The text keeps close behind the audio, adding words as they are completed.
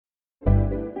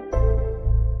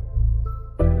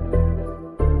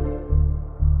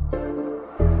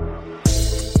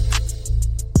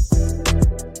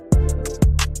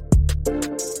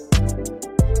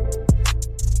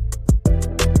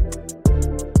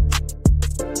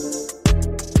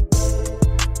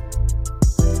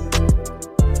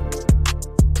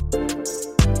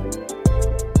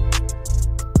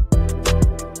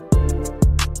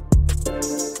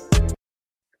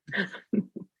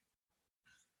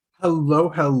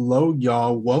Hello,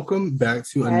 y'all. Welcome back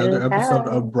to another episode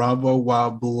of Bravo While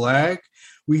Black.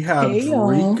 We have Hey, y'all.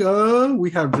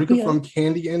 Drika Yeah. from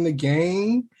Kandi and the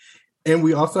Gang, and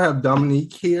we also have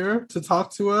Dominique here to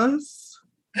talk to us.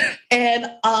 And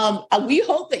we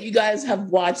hope that you guys have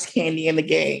watched Kandi and the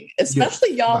Gang,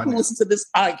 especially y'all who listen to this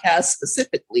podcast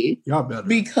specifically. Y'all better.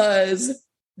 Because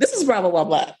this is Bravo While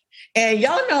Black. And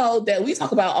y'all know that we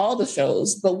talk about all the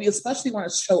shows, but we especially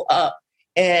want to show up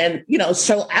and,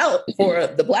 show out for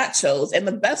the Black shows. And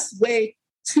the best way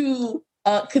to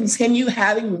continue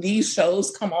having these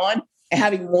shows come on and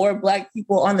having more Black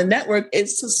people on the network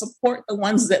is to support the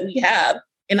ones that we have.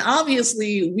 And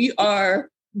obviously, we are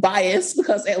biased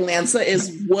because Atlanta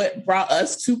is what brought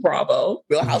us to Bravo,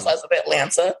 Real Housewives of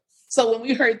Atlanta. So when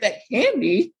we heard that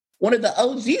Kandi, one of the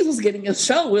OGs, was getting a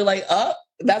show, we're like, oh,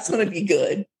 that's going to be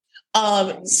good.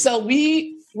 So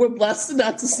we were blessed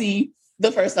enough to see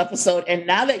the first episode. And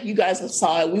now that you guys have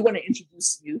saw it, we want to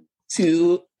introduce you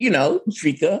to,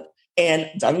 Drika and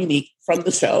Dominique from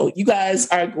the show. You guys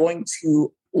are going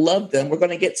to love them. We're going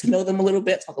to get to know them a little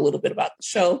bit, talk a little bit about the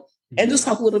show, and just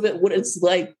talk a little bit what it's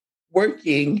like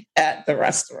working at the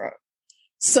restaurant.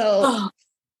 So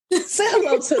say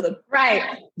hello to the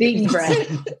Deep breath.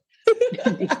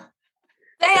 Say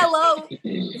hello.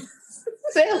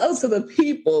 Say hello to the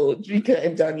people, Drika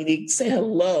and Dominique. Say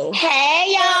hello. Hey,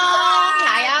 y'all.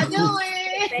 How y'all doing?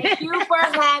 Thank you for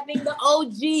having the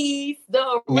OGs,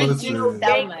 the original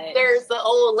gangsters, the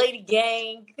old lady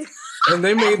gang. And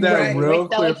they made that real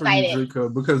clear for excited. you,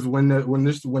 Drika, because when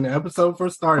the episode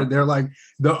first started, they're like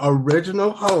the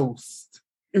original host.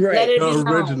 Right. The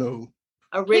original.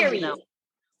 Original.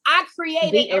 I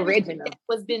created The original. that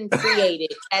was been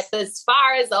created as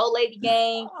far as the old lady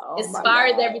gang, as far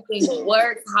as everything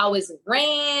works, how it's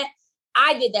ran.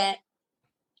 I did that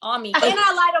on me. And I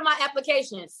lied on my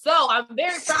application. So I'm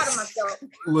very proud of myself.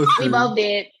 Listen. We both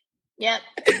did. Yep.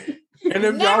 And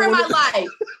if Never in y'all my life.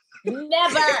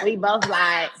 Never. We both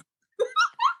lied.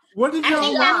 What did I y'all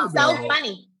think lie that's so about?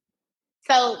 funny.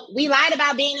 So we lied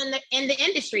about being in the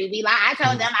industry. We lied. I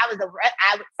told them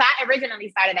I originally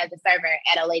started as a server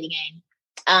at a lady game.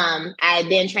 I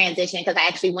then transitioned because I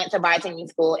actually went to bartending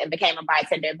school and became a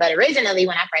bartender. But originally,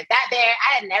 when I first got there,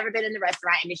 I had never been in the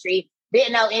restaurant industry.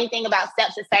 Didn't know anything about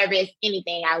steps of service,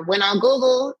 anything. I went on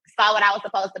Google, saw what I was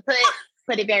supposed to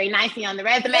put it very nicely on the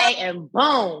resume, and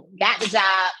boom, got the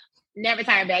job. Never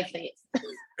turned back since.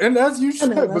 And as you should,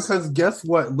 because guess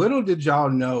what? Little did y'all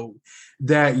know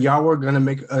that y'all were going to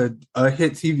make a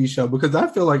hit TV show, because I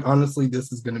feel like, honestly,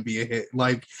 this is going to be a hit.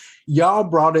 Like, y'all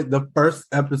brought it the first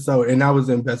episode, and I was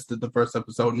invested the first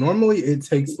episode. Normally, it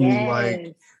takes me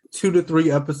like 2 to 3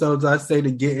 episodes, I say,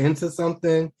 to get into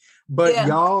something. But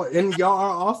y'all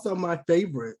are also my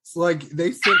favorites. Like,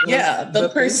 they sent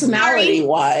the personality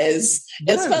wise,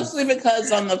 especially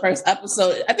because on the first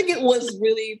episode, I think it was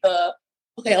really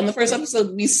on the first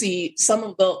episode, we see some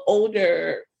of the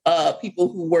older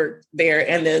people who worked there,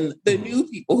 and then the new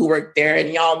people who worked there, and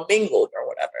y'all mingled or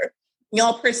whatever.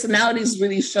 Y'all personalities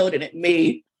really showed, and it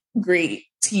made great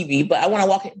TV. But I want to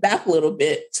walk it back a little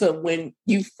bit to when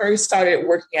you first started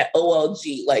working at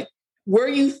OLG. Like, were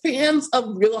you fans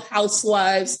of Real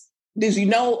Housewives? Did you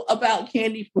know about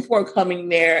Kandi before coming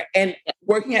there? And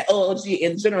working at OLG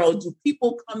in general, do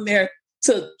people come there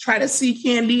to try to see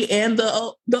Kandi and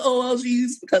the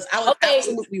OLGs? Because I would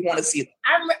absolutely want to see them.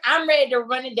 I'm ready to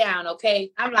run it down,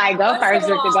 okay? I'm like, go first,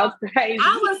 Drika, go crazy.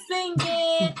 I was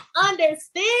singing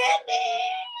Understanding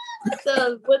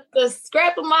with the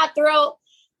scrap of my throat.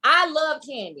 I love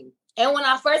Kandi. And when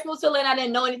I first moved to Atlanta, I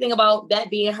didn't know anything about that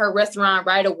being her restaurant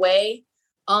right away.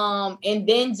 And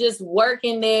then just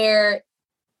working there,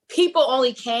 people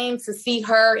only came to see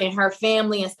her and her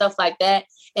family and stuff like that.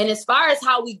 And as far as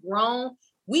how we grown,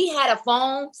 we had a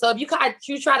phone. So if you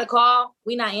try to call,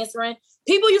 we not answering.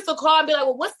 People used to call and be like,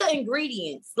 well, what's the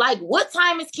ingredients? Like, what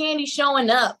time is Kandi showing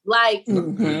up? Like,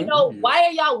 why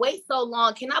are y'all wait so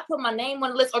long? Can I put my name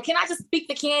on the list? Or can I just speak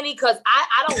to Kandi? Because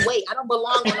I don't wait. I don't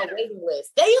belong on a waiting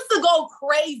list. They used to go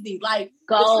crazy. Like,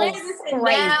 Go the transition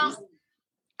crazy. down.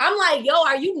 I'm like, yo,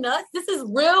 are you nuts? This is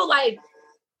real. Like,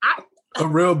 a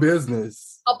real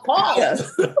business. Appalled.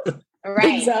 Yes.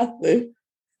 Right. Exactly.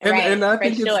 And I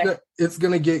think sure. it's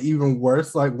going to get even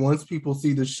worse, like, once people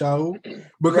see the show,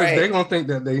 because they're going to think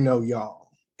that they know y'all.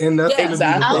 And that's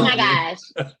exactly. Oh my gosh.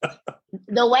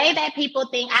 The way that people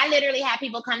think, I literally have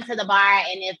people come to the bar,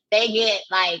 and if they get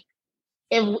like,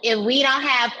 if we don't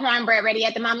have cornbread ready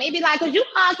at the moment, maybe like, could you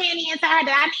call Kandi and tell her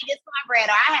that I need this cornbread?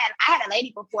 Or I had a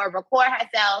lady before record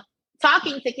herself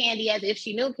talking to Kandi as if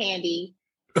she knew Kandi,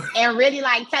 and really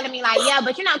like telling me like, yeah,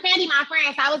 but Kandi my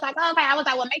friend. So I was like, oh, okay. I was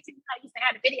like, well, make sure you send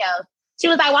her the videos. She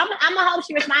was like, well, I'm gonna hope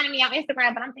she responded me on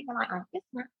Instagram, but I'm thinking like, oh,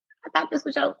 Instagram? I thought this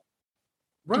was your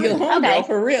Your homegirl,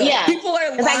 for real. Yeah. People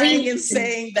are It's lying and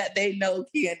saying that they know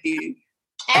Kandi.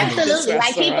 Absolutely.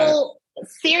 Like people,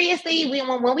 seriously,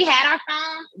 when we had our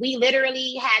phone, we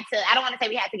literally had to, I don't want to say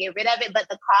we had to get rid of it, but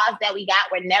the calls that we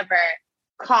got were never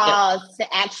calls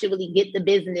to actually get the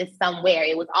business somewhere.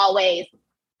 It was always,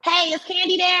 hey, is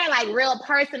Kandi there? Like real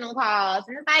personal calls.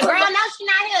 And it's like, girl, no, she's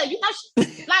not here. You know,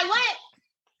 like what?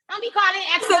 Don't be calling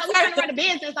asking us. We're trying to run a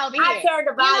business over here. I turned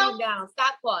the volume down.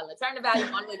 Stop calling. Turn the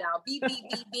volume all the way down. Beep, beep,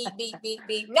 beep, beep, beep, beep,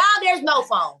 beep. Now there's no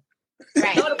phone.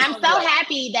 Right. I'm very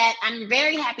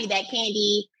happy that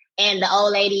Kandi and the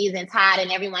old ladies and Todd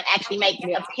and everyone actually make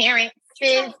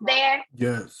appearances there.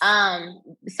 Yes.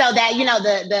 So that, you know,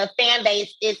 the fan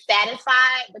base is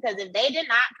satisfied, because if they did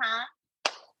not come,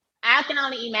 I can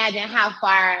only imagine how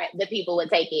far the people would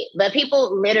take it. But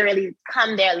people literally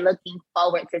come there looking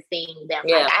forward to seeing them.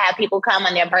 Yeah. Like, I have people come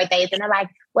on their birthdays and they're like,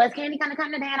 well, is Kandi gonna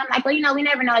come today? And I'm like, well, you know, we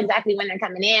never know exactly when they're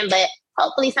coming in, but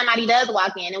hopefully somebody does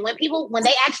walk in. And when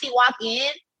they actually walk in,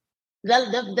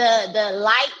 the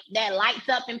light that lights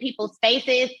up in people's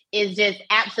faces is just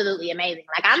absolutely amazing.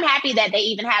 Like, I'm happy that they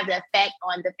even have the effect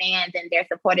on the fans and their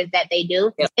supporters that they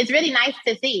do. Yeah. It's really nice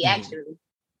to see, actually.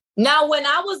 Now, when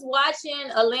I was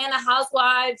watching Atlanta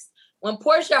Housewives, when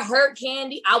Portia hurt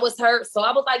Kandi, I was hurt. So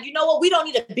I was like, you know what? We don't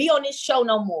need to be on this show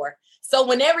no more. So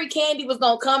whenever Kandi was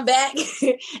going to come back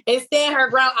and stand her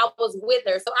ground, I was with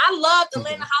her. So I loved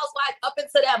Atlanta Housewives up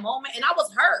until that moment. And I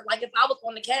was hurt. Like, if I was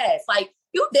on the cast, like,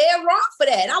 you dead wrong for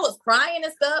that. And I was crying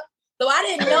and stuff. So I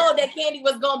didn't know that Kandi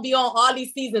was going to be on all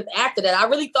these seasons after that. I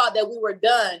really thought that we were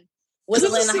done with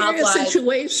Atlanta Housewives.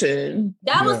 Situation.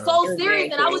 That was so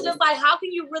serious. And I was just like, how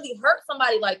can you really hurt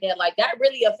somebody like that? Like, that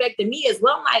really affected me as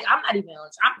well. I'm like, I'm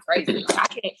crazy. Like, I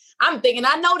can't. I'm thinking,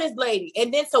 I know this lady.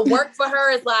 And then to work for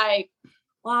her is like,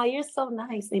 wow, you're so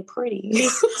nice and pretty.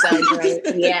 So great.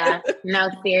 Yeah. No,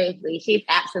 seriously. She's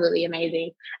absolutely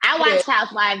amazing. I watched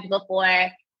Housewives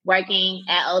before working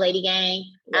at Old Lady Gang.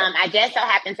 I just so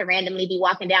happened to randomly be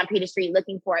walking down Peter Street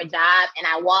looking for a job, and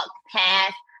I walked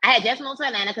past. I had just moved to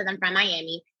Atlanta because I'm from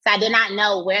Miami, so I did not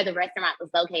know where the restaurant was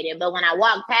located. But when I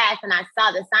walked past and I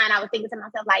saw the sign, I was thinking to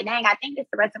myself, like, dang, I think it's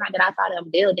the restaurant that I saw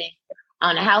them building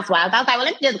on the Housewives. I was like, well,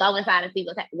 let me just go inside and see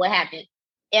what happened.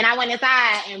 And I went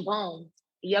inside, and boom,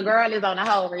 your girl is on a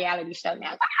whole reality show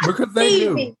now. Because they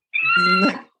knew.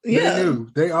 They knew.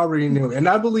 They already knew. And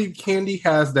I believe Kandi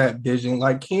has that vision.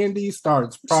 Like, Kandi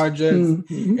starts projects,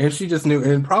 and she just knew.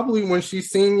 And probably when she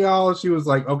seen y'all, she was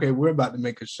like, okay, we're about to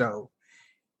make a show.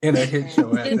 And a hit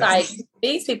show at She's like,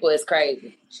 these people is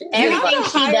crazy. Everything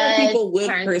she does, people with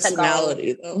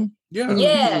personality, though.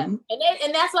 Yeah. And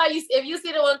that's why if you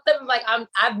see the one thing, like,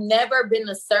 I've never been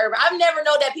a server. I've never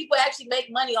known that people actually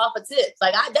make money off of tips.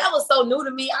 Like, that was so new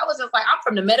to me. I was just like, I'm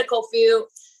from the medical field.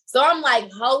 So I'm like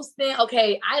hosting.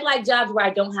 Okay, I like jobs where I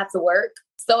don't have to work.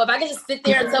 So if I can just sit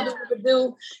there and tell people what to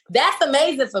do, that's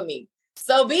amazing for me.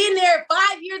 So being there 5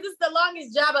 years, this is the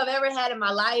longest job I've ever had in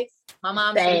my life. My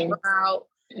mom's super proud.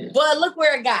 But look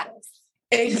where it got us.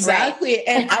 Exactly. Right.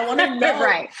 And I want to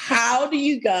know, how do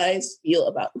you guys feel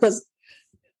about, because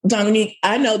Dominique,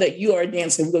 I know that you are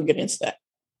dancing. We're going to get into that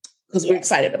because we're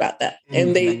excited about that.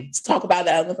 And they talk about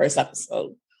that in the first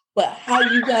episode. But how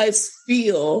you guys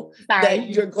feel that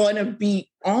you're going to be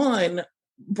on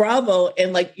Bravo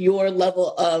and like your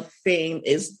level of fame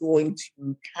is going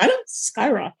to kind of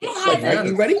skyrocket. Like, are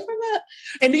you ready for that?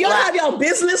 And do y'all have y'all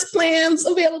business plans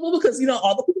available? Because, you know,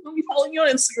 all the people going to be following you on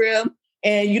Instagram,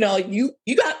 and, you know, you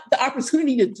got the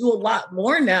opportunity to do a lot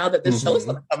more now that the show is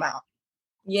going to come out.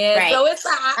 Yeah. So it's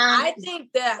like, I think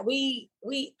that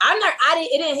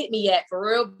it didn't hit me yet for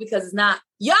real, because it's not,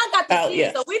 y'all got the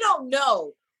team, so we don't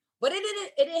know, but it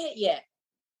didn't hit yet.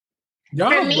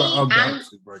 For me,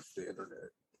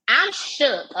 I'm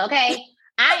shook, okay?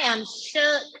 I am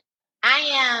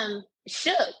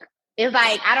shook. It's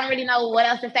like, I don't really know what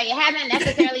else to say. It hasn't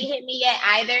necessarily hit me yet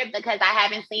either, because I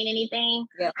haven't seen anything.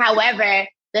 Yeah. However,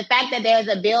 the fact that there's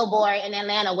a billboard in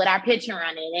Atlanta with our picture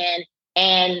on it,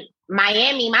 and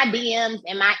Miami, my DMs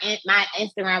and my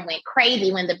Instagram went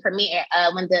crazy when the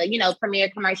premiere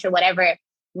commercial, whatever,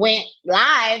 went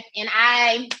live, and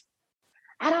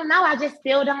I don't know. I just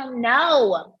still don't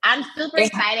know. I'm super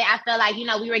excited. I feel like, you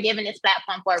know, we were given this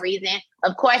platform for a reason.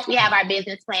 Of course, we have our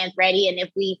business plans ready. And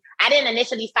I didn't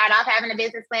initially start off having a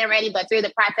business plan ready, but through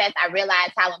the process, I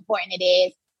realized how important it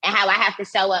is and how I have to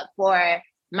show up for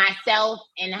myself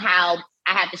and how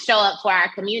I have to show up for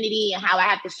our community and how I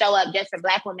have to show up just for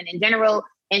Black women in general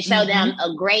and show them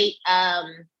a great,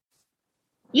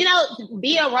 be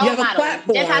a role model.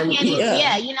 That's how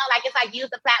Kandi, you know, like, it's like, use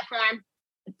the platform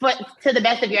to the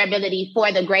best of your ability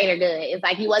for the greater good. It's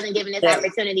like he wasn't given this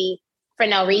opportunity for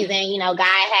no reason. You know, God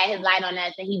had his light on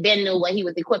us and he been knew what he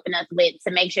was equipping us with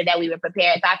to make sure that we were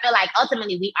prepared. So I feel like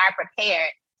ultimately we are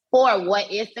prepared for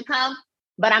what is to come,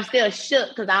 but I'm still shook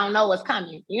because I don't know what's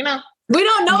coming, you know? We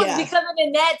don't know because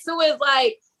of that too is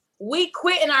like, we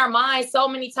quit in our minds so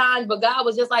many times, but God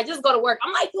was just like, just go to work.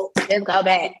 I'm like, just go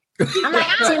back. I'm like,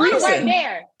 I don't want to work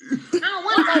there. I don't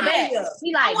want to go back.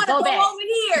 He like, I want to go over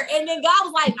here. And then God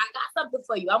was like, I got something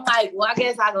for you. I'm like, well, I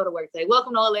guess I'll go to work today.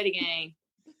 Welcome to Old Lady Gang.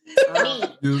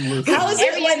 How is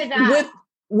it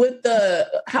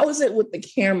how is it with the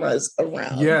cameras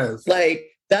around? Yes. Like,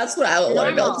 that's what I would want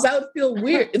to know because I would feel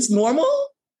weird. It's normal?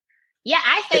 Yeah,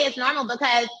 I say it's normal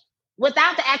because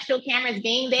without the actual cameras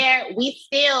being there, we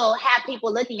still have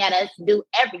people looking at us do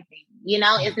everything. You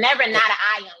know, it's never not an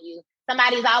eye on you.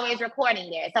 Somebody's always recording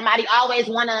there.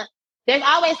 There's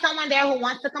always someone there who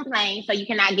wants to complain, so you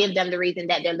cannot give them the reason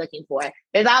that they're looking for.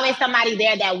 There's always somebody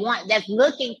there that's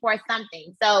looking for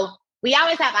something. So we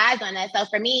always have eyes on us. So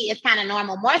for me, it's kind of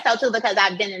normal, more so too, because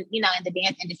I've been in the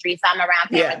dance industry, so I'm around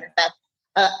cameras and stuff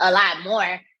a lot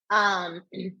more.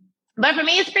 But for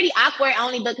me, it's pretty awkward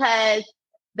only because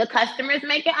the customers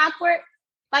make it awkward.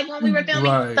 Like when we were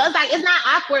filming. Right. So it's like, it's not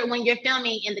awkward when you're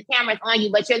filming and the camera's on you,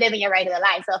 but you're living your regular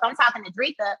life. So if I'm talking to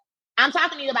Dreka, I'm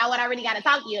talking to you about what I already got to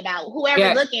talk to you about.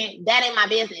 Whoever's looking, that ain't my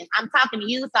business. I'm talking to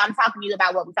you, so I'm talking to you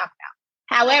about what we talk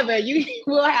about. However, you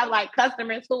will have like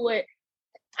customers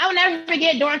I will never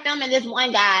forget during filming, this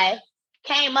one guy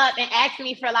came up and asked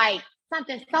me for like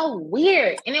something so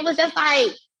weird. And it was just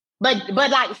like, but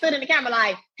like stood in the camera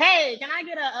like, hey, can I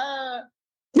get a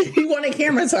He wanted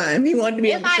camera time. He wanted to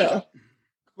be on the show.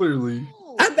 Clearly.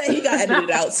 I bet he got edited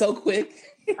out so quick.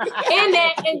 and then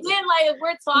like if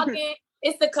we're talking,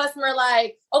 it's the customer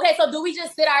like, okay, so do we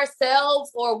just sit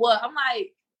ourselves or what? I'm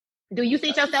like, do you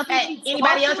sit yourself at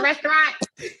anybody else's restaurant?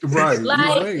 Right.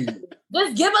 Like,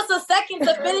 just give us a second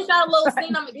to finish our little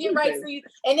scene. I'm gonna get right to you.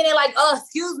 And then they're like, oh,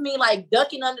 excuse me, like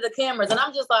ducking under the cameras. And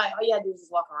I'm just like, all you gotta do is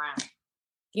just walk around.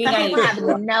 You have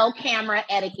no camera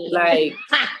etiquette. Like,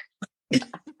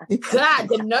 God,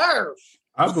 the nerve.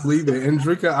 I believe it. And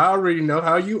Dreka, I already know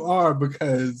how you are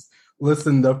because,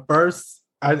 listen,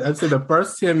 I'd say the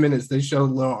first 10 minutes, they showed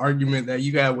a little argument that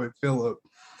you had with Philip.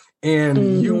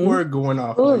 And you were going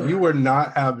off. Like, you were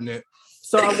not having it.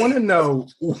 So I want to know,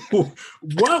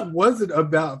 what was it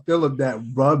about Philip that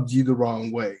rubbed you the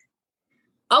wrong way?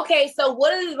 Okay, so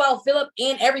what is it about Philip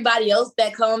and everybody else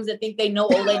that comes and think they know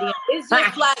Old Lady? It's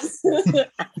just like,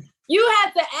 you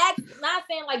have to act, not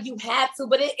saying like you have to,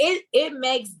 but it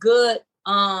makes good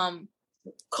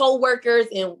co-workers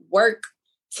and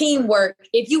teamwork.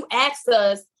 If you ask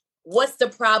us, what's the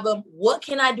problem? What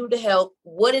can I do to help?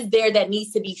 What is there that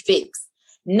needs to be fixed?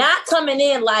 Not coming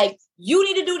in like, you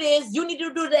need to do this, you need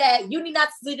to do that, you need not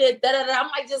to do that, I'm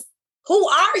like, just, who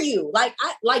are you? Like,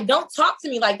 don't talk to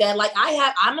me like that. Like,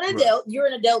 I'm an adult, you're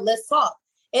an adult, let's talk.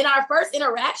 And our first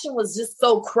interaction was just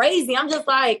so crazy. I'm just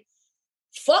like,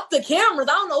 fuck the cameras.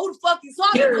 I don't know who the fuck you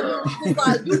talking to. It's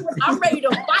like, I'm ready to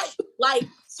fight. Like,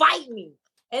 fight me.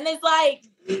 And it's like,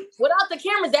 without the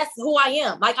cameras, that's who I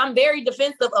am. like, I'm very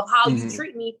defensive of how you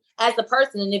treat me as a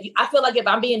person. And I feel like if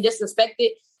I'm being disrespected,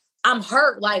 I'm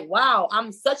hurt. Like, wow,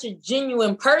 I'm such a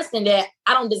genuine person that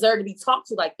I don't deserve to be talked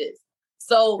to like this.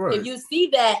 So if you see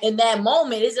that in that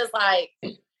moment, it's just like,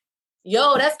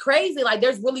 yo, that's crazy. Like,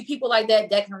 there's really people like that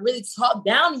can really talk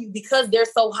down to you because they're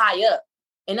so high up.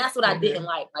 And that's what I didn't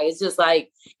like. Like, it's just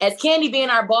like, as Kandi being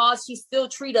our boss, she still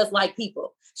treat us like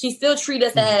people. She still treat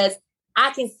us as,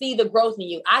 I can see the growth in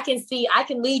you. I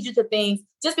can lead you to things.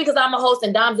 Just because I'm a host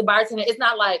and Dom's a bartender, it's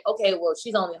not like, okay, well,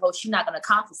 she's only a host, she's not going to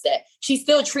accomplish that. She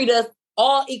still treat us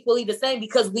all equally the same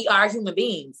because we are human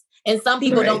beings. And some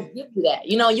people don't give you that.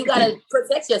 You know, you got to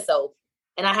protect yourself.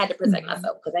 And I had to protect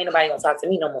myself because ain't nobody going to talk to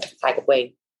me no more type of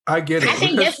way. I get it. I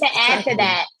think just to add to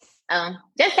that,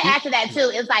 too,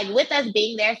 it's like with us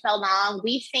being there so long,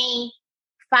 we've seen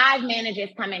 5 managers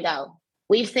come and go.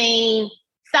 We've seen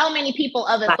so many people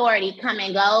of authority come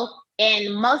and go.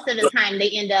 And most of the time they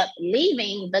end up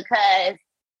leaving because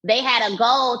they had a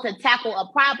goal to tackle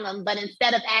a problem. But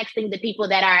instead of asking the people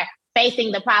that are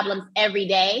facing the problems every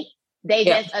day, they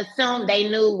just assumed they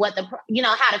knew how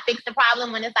to fix the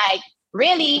problem, when it's like,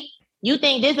 really, you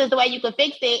think this is the way you could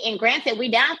fix it? And granted, we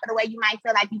down for the way you might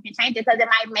feel like you can change it because it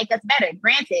might make us better.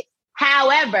 Granted.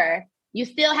 However, you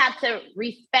still have to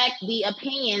respect the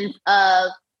opinions of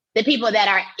the people that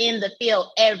are in the field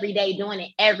every day, doing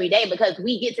it every day, because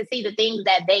we get to see the things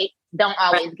that they don't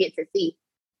always get to see.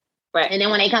 Right. And then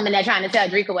when they come in there trying to tell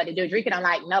Dreka what to do, Dreka don't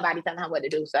like nobody telling her what to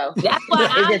do. So that's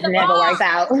why it just never works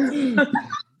out.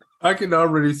 I can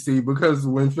already see, because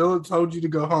when Philip told you to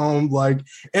go home, like,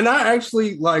 and I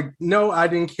actually, like, no, I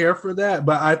didn't care for that,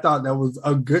 but I thought that was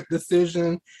a good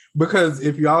decision, because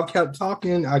if y'all kept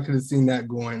talking, I could have seen that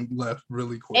going left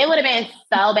really quick. It would have been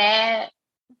so bad.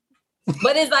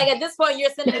 But it's like, at this point, you're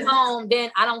sending me home,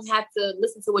 then I don't have to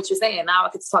listen to what you're saying. Now I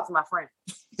get to talk to my friend.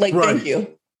 Like, right. Thank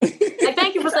you. Like,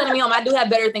 thank you for sending me home. I do have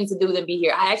better things to do than be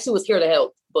here. I actually was here to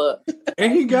help, but...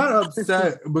 And he got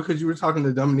upset because you were talking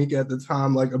to Dominique at the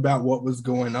time, like, about what was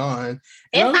going on.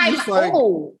 And I was just like,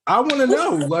 I want to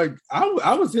know. Like,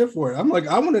 I was here for it. I'm like,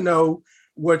 I want to know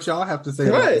what y'all have to say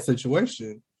about the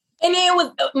situation. And then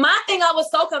with my thing, I was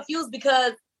so confused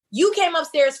because you came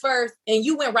upstairs first and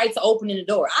you went right to opening the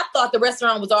door. I thought the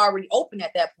restaurant was already open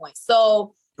at that point.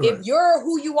 So if you're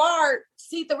who you are,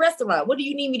 seat the restaurant. What do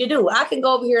you need me to do? I can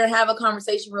go over here and have a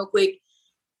conversation real quick.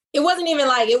 It wasn't even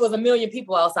like it was a million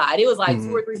people outside. It was like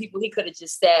 2 or 3 people he could have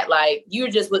just sat. Like, you're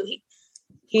just with,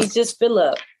 he's just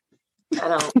Philip. I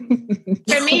don't.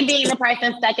 For me, being the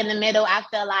person stuck in the middle, I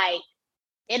feel like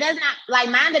it does not, like,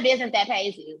 mind the business that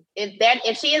pays you.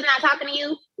 If she is not talking to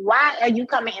you, why are you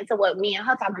coming into what me and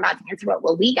her talking about to interrupt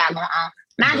what we got going on?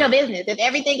 Mind your business. If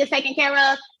everything is taken care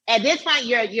of, at this point,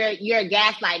 you're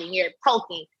gaslighting, you're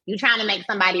poking, you're trying to make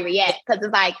somebody react. Because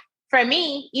it's like, for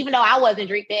me, even though I wasn't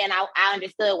drinking and I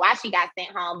understood why she got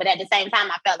sent home, but at the same time,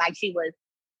 I felt like she was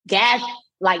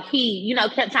like he,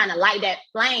 kept trying to light that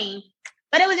flame.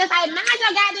 But it was just like, mind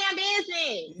your goddamn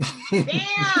business.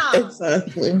 Damn.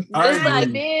 Exactly. It's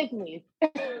like business.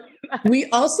 We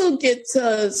also get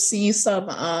to see some,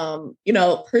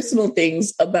 personal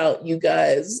things about you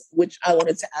guys, which I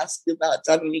wanted to ask you about,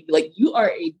 Dominique. Like, you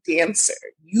are a dancer.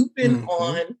 You've been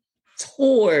on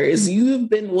tours. You've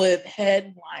been with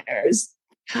headliners.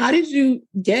 How did you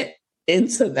get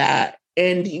into that?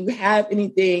 And do you have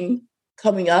anything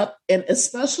coming up? And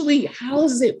especially, how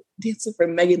is it dancing for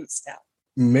Megan Thee Stallion?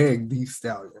 Meg Thee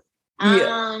Stallion.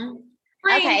 Yeah.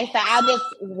 Okay, so I'll just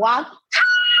walk.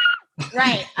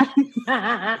 Right.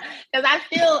 Because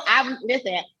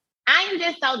listen, I am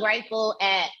just so grateful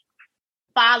at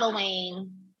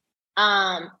following.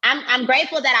 I'm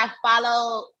grateful that I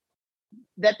follow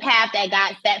the path that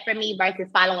God set for me versus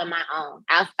following my own.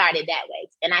 I'll start it that way.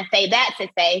 And I say that to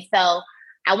say, so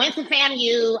I went to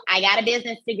FAMU. I got a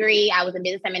business degree. I was in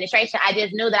business administration. I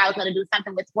just knew that I was going to do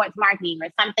something with sports marketing or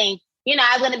something.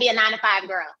 I was going to be a 9-to-5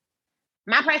 girl.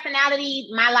 My personality,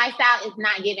 my lifestyle is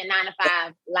not giving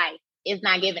 9-to-5 life. It's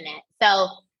not giving that. So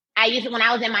when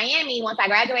I was in Miami, once I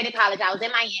graduated college, I was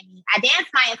in Miami. I danced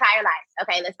my entire life.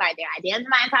 Okay, let's start there. I danced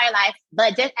my entire life,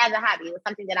 but just as a hobby. It was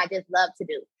something that I just loved to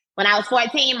do. When I was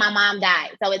 14, my mom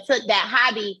died. So it took that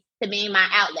hobby to being my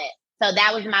outlet. So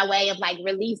that was my way of like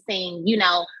releasing,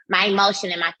 my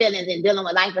emotion and my feelings and dealing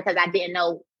with life because I didn't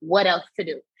know what else to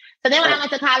do. So then when I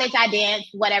went to college, I danced,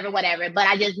 whatever. But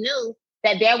I just knew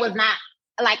that there was not,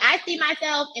 like, I see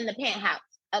myself in the penthouse.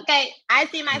 Okay. I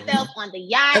see myself on the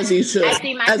yacht. As you should. I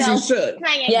see myself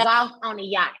playing golf on the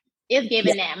yacht. It's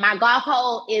given that. My golf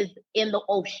hole is in the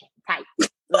ocean type.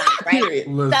 Life, right?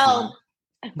 So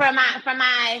from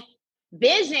my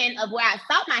vision of where I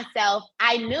saw myself,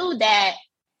 I knew that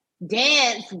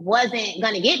dance wasn't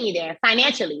going to get me there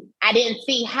financially. I didn't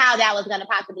see how that was going to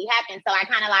possibly happen. So I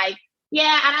kind of like,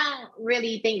 I don't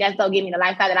really think that's going to give me the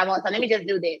lifestyle that I want. So let me just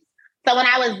do this. So when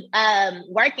I was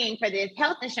working for this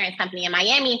health insurance company in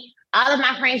Miami, all of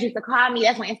my friends used to call me.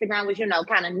 That's when Instagram was,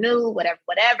 kind of new,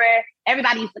 whatever.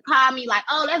 Everybody used to call me like,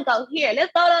 oh, let's go here.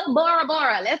 Let's go to Bora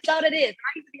Bora. Let's go to this. And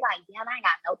I used to be like, damn, I ain't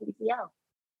got no PTO.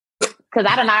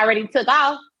 Because I done already took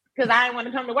off because I didn't want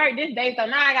to come to work this day. So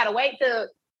now I got to wait till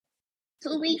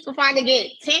 2 weeks before I could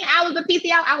get 10 hours of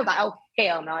PTO. I was like, oh,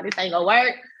 hell no, this ain't going to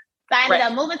work. So I ended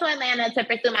up moving to Atlanta to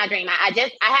pursue my dream. I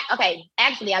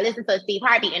listened to a Steve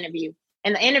Harvey interview.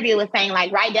 And the interview was saying,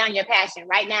 like, write down your passion.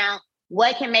 Write down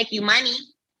what can make you money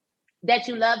that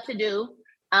you love to do.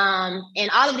 And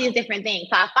all of these different things.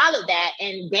 So I followed that,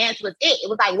 and dance was it. It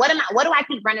was like, what do I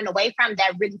keep running away from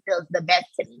that really feels the best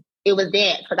to me? It was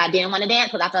dance, because I didn't want to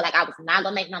dance because I felt like I was not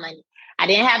going to make no money. I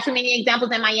didn't have too many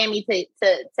examples in Miami to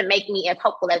make me as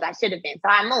hopeful as I should have been. So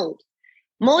I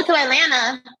moved to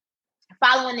Atlanta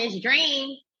following this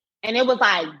dream, and it was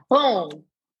like, boom,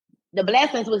 the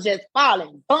blessings was just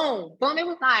falling. Boom, boom. It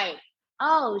was like,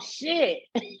 oh shit.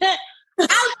 I was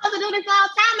supposed to do this a long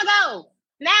time ago.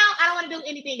 Now I don't want to do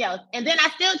anything else. And then I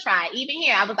still tried. Even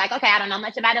here, I was like, okay, I don't know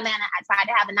much about Atlanta. I tried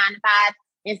to have a 9-to-5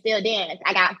 and still dance.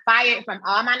 I got fired from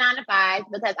all my 9-to-5s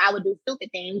because I would do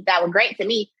stupid things that were great to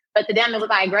me. But to them, it was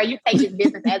like, girl, you take this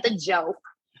business as a joke.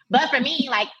 But for me,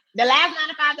 like, the last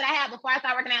 9-to-5 that I had before I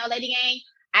started working at Old Lady Gang,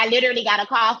 I literally got a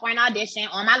call for an audition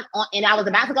and I was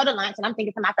about to go to lunch, and I'm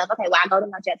thinking to myself, okay, well, I go to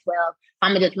lunch at 12.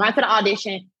 I'm gonna just run to the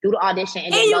audition, do the audition,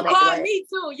 and then you go back to called work. me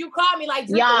too. You called me like,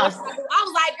 yeah. I was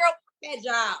like, girl, that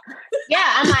job. Yeah,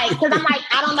 I'm like, because I'm like,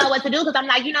 I don't know what to do, because I'm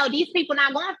like, these people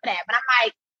not going for that. But I'm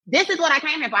like, this is what I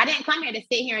came here for. I didn't come here to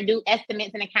sit here and do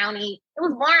estimates and accounting. It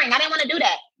was boring. I didn't want to do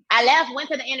that. I left, went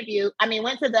to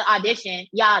the audition.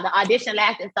 Y'all, the audition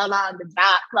lasted so long, the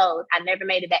job closed. I never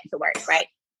made it back to work, right?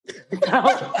 So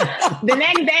the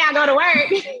next day I go to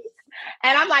work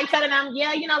and I'm like telling them,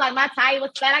 like my tire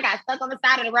was flat. I got stuck on the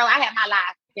side of the road. I had my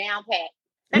life down pat.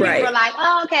 And people were like,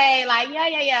 oh, okay. Like,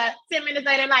 yeah. 10 minutes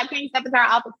later, like, can you step into our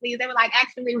office, please? They were like,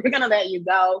 actually, we're going to let you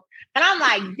go. And I'm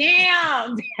like,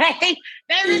 damn, they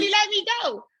really let me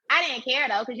go. I didn't care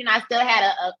though, because I still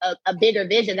had a bigger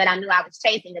vision that I knew I was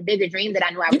chasing, a bigger dream that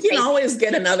I knew I was chasing. You can always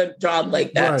get another job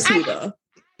like that too, though.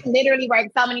 I literally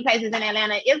worked so many places in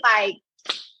Atlanta. It's like,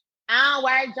 I don't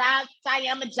work jobs. I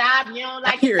am a job. You don't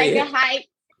like to take a hike.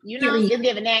 It's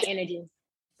giving that energy.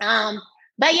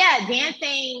 But yeah,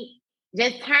 dancing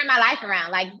just turned my life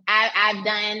around. Like I've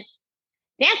done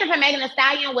Dancing for Megan Thee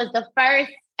Stallion was the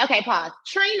first. Okay, pause.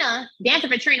 Dancing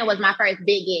for Trina was my first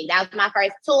big gig. That was my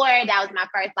first tour. That was my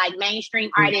first like mainstream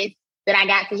artist that I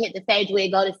got to hit the stage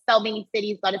with, go to so many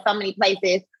cities, go to so many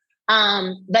places.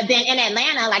 But then in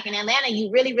Atlanta,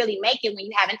 you really, really make it when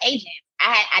you have an agent.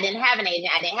 I didn't have an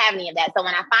agent. I didn't have any of that. So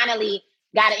when I finally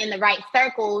got it in the right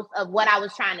circles of what I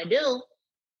was trying to do,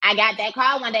 I got that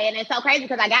call one day. And it's so crazy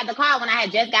because I got the call when I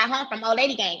had just got home from Old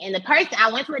Lady Gang. And I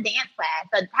went to a dance class.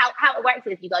 So how it works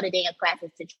is you go to dance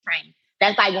classes to train.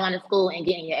 That's like going to school and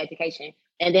getting your education.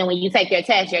 And then when you take your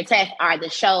tests are the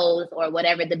shows or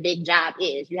whatever the big job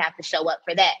is. You have to show up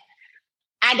for that.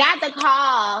 I got the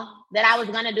call that I was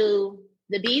going to do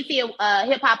the BET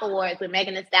Hip Hop Awards with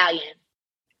Megan Thee Stallion.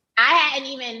 I hadn't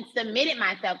even submitted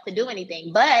myself to do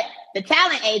anything, but the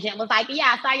talent agent was like,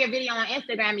 yeah, I saw your video on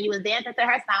Instagram and you was dancing to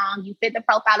her song. You fit the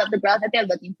profile of the girls that they're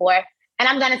looking for, and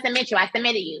I'm going to submit you. I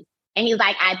submitted you. And he's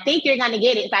like, I think you're going to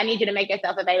get it, so I need you to make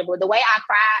yourself available. The way I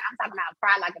cried, I'm talking about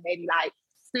cried like a baby, like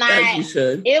snot. As you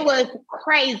should. It was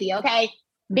crazy, okay?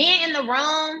 Being in the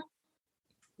room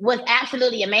was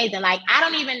absolutely amazing. Like, I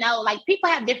don't even know, like people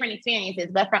have different experiences,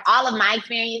 but for all of my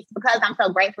experience, because I'm so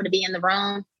grateful to be in the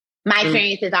room, my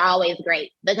experiences are always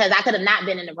great because I could have not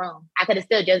been in the room. I could have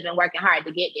still just been working hard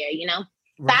to get there, So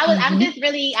I'm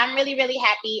really, really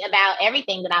happy about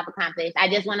everything that I've accomplished. I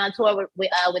just went on tour with Rick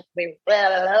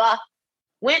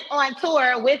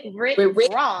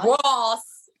Ross.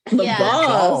 The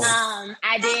boss.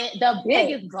 I did the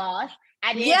biggest boss.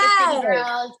 I did the City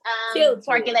Girls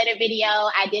Twerkulator video.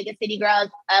 I did the City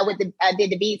Girls did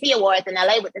the BET Awards in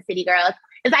LA with the City Girls.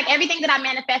 It's like everything that I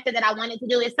manifested that I wanted to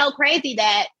do. It's so crazy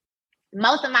that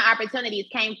most of my opportunities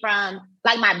came from,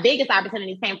 like my biggest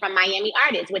opportunities came from Miami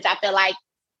artists, which I feel like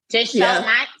just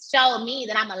showed me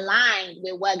that I'm aligned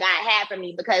with what God had for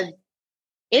me, because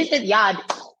it's just y'all.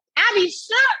 I be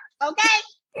shook,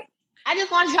 okay? I just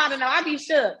want y'all to know I be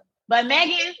shook. But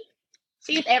Megan,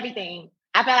 she's everything.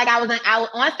 I felt like I was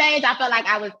on stage. I felt like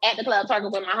I was at the club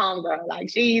talking with my homegirl. Like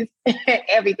she's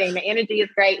everything. The energy is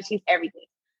great. She's everything.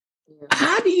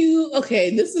 How do you?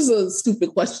 Okay, this is a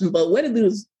stupid question, but where do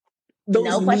those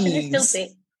question knees, is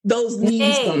stupid. Those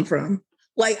knees come from?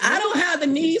 Like I don't have the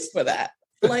knees for that.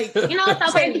 Like it's so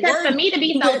crazy because for me to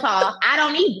be so tall, I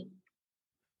don't need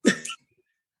it.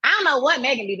 I don't know what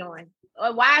Megan be doing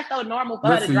or why it's so normal for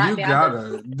her to drop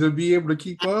down. To be able to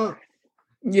keep up.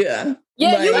 Yeah.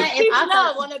 Yeah, like, you was keeping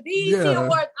up on the BET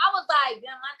Awards. I was like,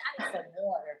 damn, I need some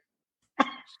water.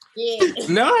 Yeah.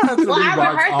 No,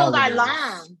 our rehearsals are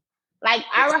long. Like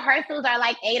our rehearsals are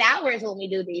like 8 hours when we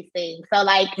do these things. So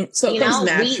like, we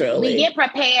get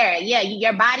prepared. Yeah,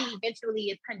 your body eventually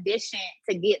is conditioned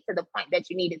to get to the point that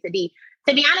you need it to be.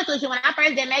 To be honest with you, when I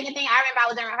first did Megan thing, I remember I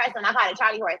was in rehearsal and I called it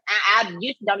Charlie Horse. I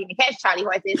used to don't even catch Charlie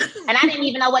Horses. And I didn't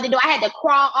even know what to do. I had to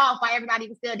crawl off while everybody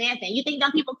was still dancing. You think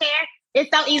them people care? It's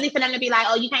so easy for them to be like,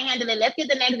 oh, you can't handle it. Let's get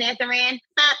the next dancer in.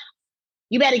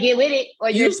 You better get with it. Or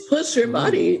you just push your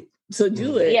body to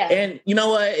do it. Yeah. And you know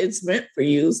what? It's meant for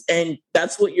you. And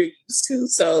that's what you're used to.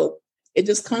 So it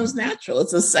just comes natural.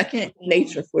 It's a second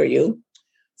nature for you.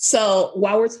 So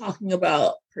while we're talking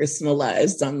about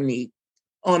personalized Dominique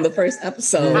on the first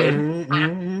episode, I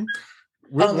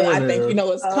think you know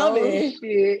what's coming.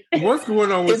 What's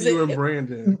going on with you and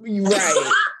Brandon?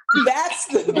 Right. That's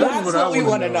what we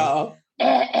want to know.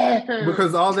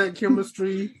 Because all that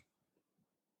chemistry.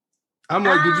 I'm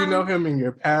like, did you know him in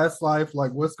your past life?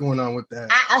 Like, what's going on with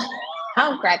that?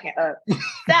 I'm cracking up.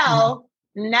 So,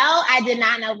 no, I did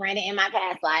not know Brandon in my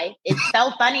past life. It's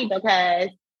so funny because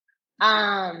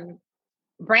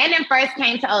Brandon first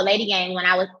came to Old Lady Gang when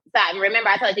I was, so remember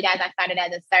I told you guys I started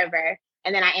as a server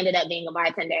and then I ended up being a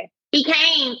bartender. He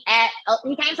came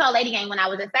to Old Lady Gang when I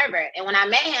was a server. And when I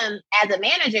met him as a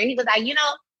manager, he was like,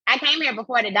 I came here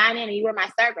before to dine in and you were my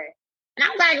server. And I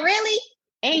was like, really?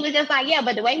 And he was just like, yeah,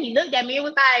 but the way he looked at me, it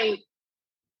was like,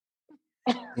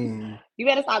 you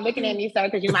better stop looking at me, sir,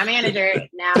 because you're my manager.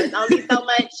 Now it's only so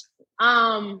much.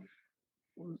 I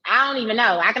don't even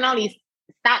know. I can only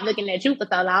stop looking at you for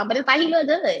so long, but it's like he looked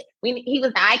good. He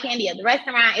was the eye candy of the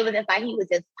restaurant. It was just like he was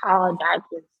just tall, dark,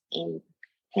 and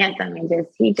handsome, and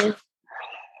he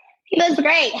looks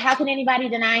great. How can anybody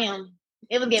deny him?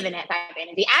 It was giving that type of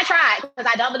energy. I tried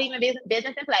because I don't believe in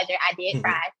business and pleasure. I did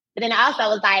try, but then it also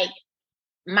was like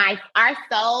our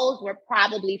souls were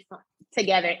probably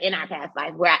together in our past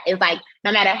life. Where it's like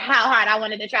no matter how hard I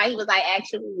wanted to try, he was like,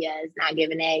 actually, yeah, it's not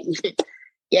giving that.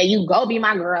 Yeah, you go be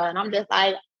my girl, and I'm just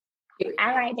like,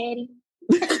 all right, daddy.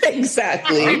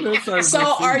 Exactly.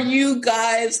 So, are you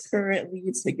guys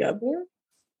currently together?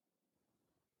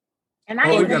 And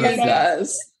I didn't you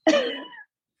guys.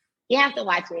 You have to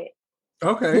watch it.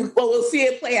 Okay. Well, we'll see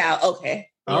it play out. Okay.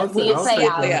 We'll see it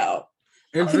play out.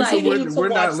 And we're not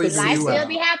leaving life you still out.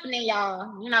 Be happening,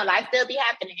 y'all. Life still be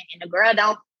happening, and the girl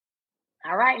don't.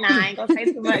 All right, now I ain't gonna say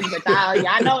too much, but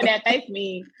y'all know what that face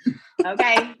means.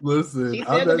 Okay. Listen, she's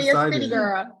still gonna be a city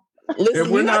girl. Listen,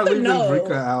 and we're not leaving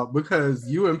Dreka out because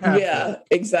you and Patrick. Yeah,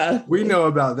 exactly. We know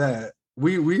about that.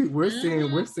 We're seeing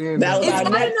that was our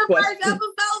next question. First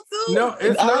episode too. No,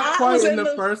 it's not quite in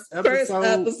the first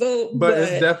episode, but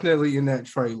it's definitely in that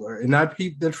trailer. And I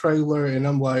peeped the trailer, and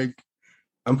I'm like,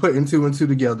 I'm putting two and two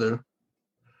together.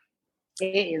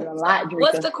 It is a lot. Dreka.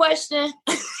 What's the question?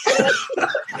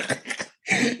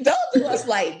 Don't do us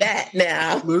like that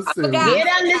now. Listen, get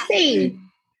on the scene.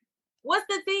 What's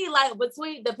the thing like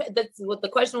between the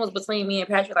question was between me and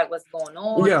Patrick? Like, what's going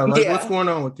on? Yeah, what's going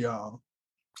on with y'all?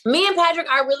 Me and Patrick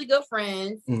are really good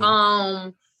friends.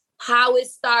 How it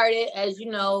started, as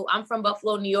you know, I'm from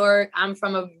Buffalo, New York. I'm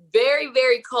from a very,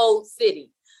 very cold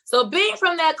city. So being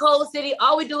from that cold city,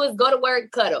 all we do is go to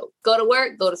work, cuddle. Go to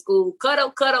work, go to school,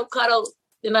 cuddle,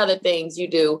 and other things you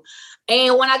do.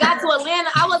 And when I got to Atlanta,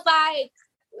 I was like,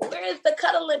 where's the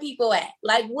cuddling people at?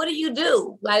 Like, what do you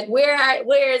do? Like,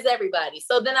 where is everybody?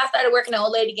 So then I started working at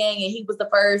Old Lady Gang, and he was the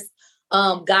first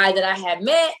guy that I had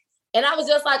met. And I was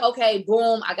just like, okay,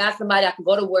 boom, I got somebody. I can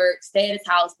go to work, stay at his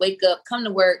house, wake up, come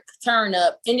to work, turn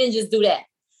up, and then just do that.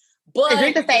 But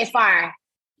Dreka stays far,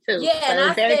 too. Yeah, so and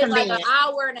I stayed like an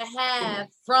hour and a half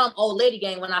from Old Lady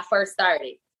Gang when I first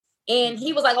started. And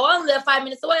he was like, oh, I only live 5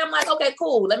 minutes away. I'm like, okay,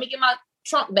 cool. Let me get my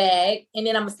trunk bag, and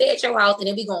then I'm going to stay at your house, and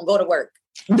then we're going to go to work.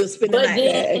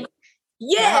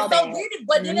 Yeah,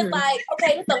 but then it's like,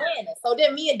 okay, it's Atlanta. So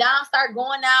then me and Dom start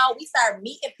going out. We start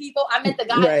meeting people. I met the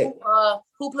guy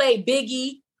who played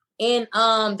Biggie in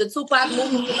the Tupac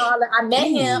movies and all that. I met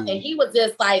him, and he was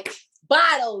just like,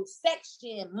 bottles,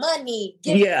 section, money,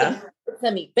 give it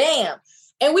to me, bam.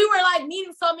 And we were like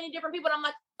meeting so many different people. And I'm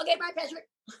like, okay, bye, Patrick.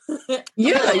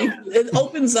 It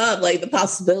opens up like the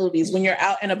possibilities when you're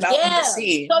out and about in the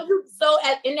scene.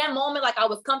 In that moment, like I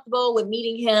was comfortable with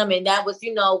meeting him, and that was,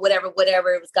 whatever it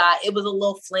was. It was a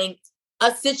little fling,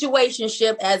 a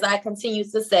situationship, as I continue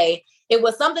to say. It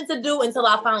was something to do until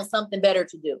I found something better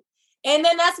to do, and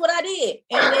then that's what I did.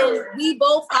 And then we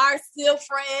both are still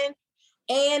friends,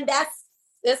 and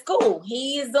it's cool.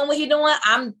 He's doing what he's doing.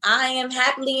 I am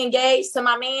happily engaged to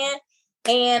my man,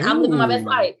 and I'm living my best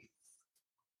life.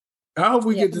 I hope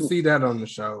we get to see that on the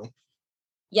show.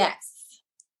 Yes.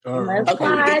 All right. Okay,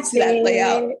 we get to see that play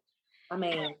out. I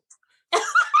mean.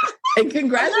 And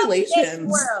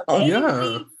congratulations.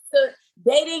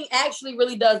 Dating actually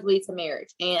really does lead to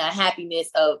marriage and a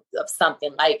happiness of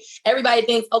something. Like everybody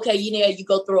thinks, okay, you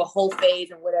go through a whole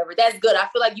phase and whatever. That's good. I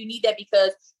feel like you need that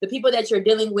because the people that you're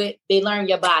dealing with, they learn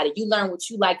your body. You learn what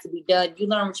you like to be done. You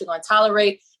learn what you're going to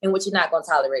tolerate and what you're not going to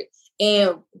tolerate.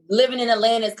 And living in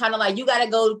Atlanta is kind of like you got to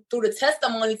go through the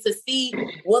testimony to see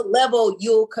what level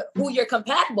who you're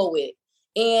compatible with.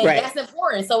 And that's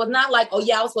important. So it's not like, oh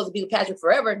yeah, I was supposed to be with Patrick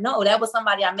forever. No, that was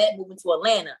somebody I met moving to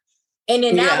Atlanta. And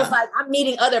then now it's like, I'm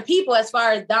meeting other people as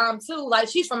far as Dom too. Like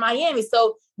she's from Miami.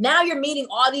 So now you're meeting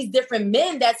all these different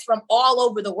men that's from all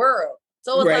over the world.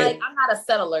 So it's like, I'm not a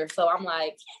settler. So I'm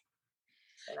like.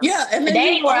 Yeah. And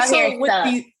then you also with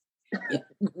the.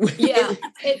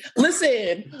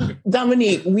 Listen,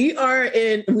 Dominique,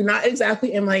 we're not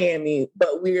exactly in Miami,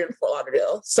 but we're in Fort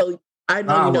Lauderdale. So I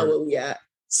know you know where we at.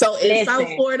 So in South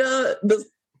Florida,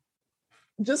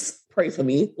 just pray for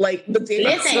me. Like the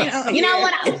listen, you know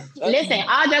what? Listen,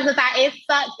 all jokes aside, it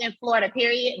sucks in Florida,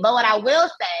 period. But what I will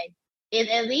say is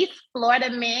at least Florida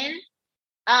men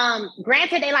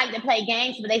granted they like to play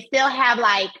games, but they still have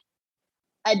like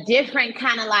a different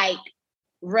kind of like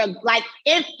like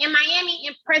if in Miami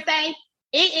per se,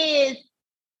 it is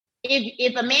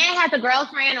if a man has a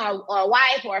girlfriend or a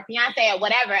wife or a fiance or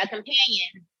whatever, a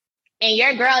companion, and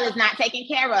your girl is not taken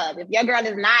care of, if your girl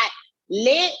is not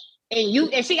lit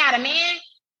and if she got a man,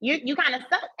 you kind of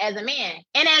suck as a man.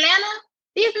 In Atlanta,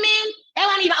 these men, they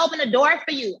won't even open the door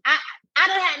for you. I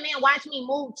done had men watch me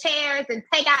move chairs and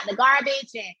take out the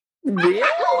garbage and really?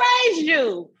 Who raised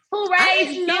you? Who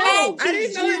raised you? I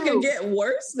didn't know it could get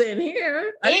worse than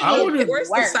here. I didn't know it get worse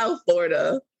than South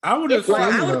Florida. I would have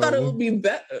thought it would be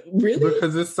better. Really?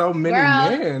 Because there's so many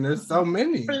men. There's so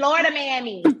many. Florida man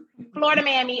me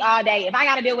all day. If I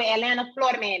got to deal with Atlanta,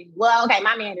 Florida man me. Well, okay,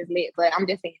 my man is lit, but I'm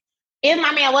just saying. If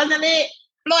my man wasn't lit,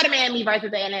 Florida man me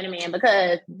versus the Atlanta man,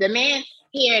 because the men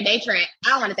here, they trash. I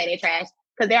don't want to say they trash,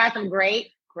 because there are some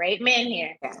great men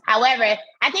here. However,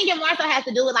 I think it more so has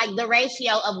to do with like the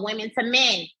ratio of women to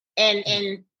men.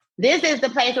 And this is the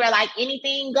place where like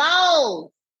anything goes.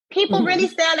 People really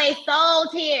sell their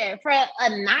souls here for a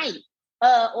night,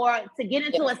 or to get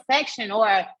into a section,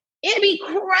 or it'd be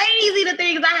crazy the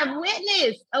things I have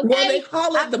witnessed. Okay? Well, they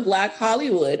call it the Black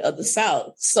Hollywood of the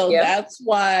South. So that's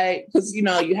why, because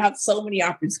you have so many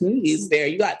opportunities there.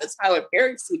 You got the Tyler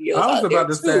Perry studios. I was about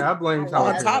to say, I blame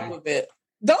Tyler on top of it.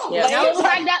 Don't blame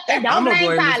like that. Don't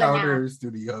blame Tyler Perry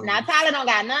studio. Now Tyler don't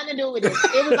got nothing to do with it.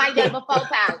 It was like that before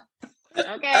Tyler.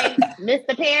 Okay,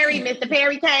 Mr. Perry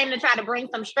came to try to bring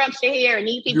some structure here, and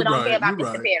these people don't care about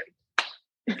Mr. Perry.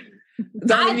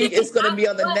 Dominique is going to be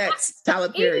on the next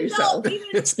Tyler Perry show.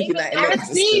 Speaking that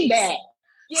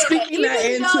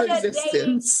into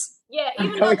existence.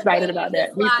 Even though excited about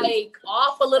that. Like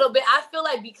off a little bit. I feel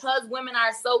like because women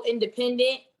are so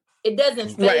independent, it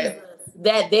doesn't faze us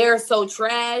that they're so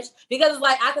trash. Because it's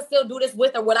like I can still do this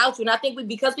with or without you. And I think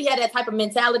because we had that type of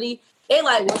mentality, they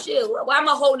like, well, shit, why am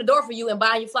I holding the door for you and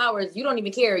buying you flowers? You don't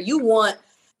even care. You want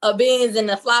a Benz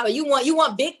and a flower. You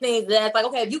want big things that's like,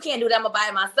 okay, if you can't do that, I'm gonna buy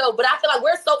it myself. But I feel like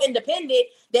we're so independent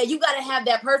that you got to have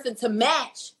that person to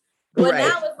match. But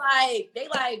now it's like they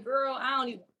like, girl, I don't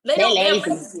even. They're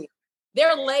lazy.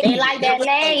 They're lazy. They like that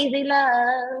lazy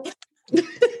love.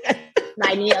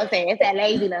 Like Neil said, it's that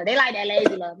lazy love. They like that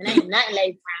lazy love, and ain't nothing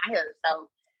lazy around here. So,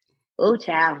 oh,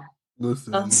 child.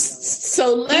 Listen.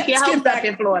 So let's get back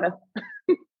in Florida.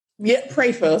 Yeah,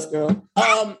 pray for us, girl.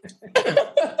 Let's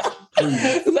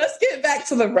get back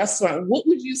to the restaurant. What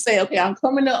would you say? Okay, I'm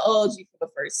coming to OLG for the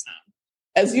first time.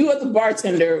 As you as the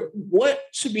bartender, what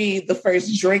should be the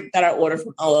first drink that I order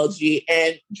from OLG?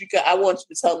 And Dreka, I want you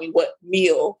to tell me what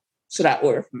meal should I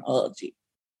order from OLG?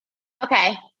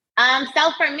 Okay.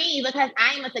 So for me, because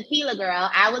I am a tequila girl,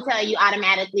 I will tell you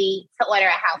automatically to order a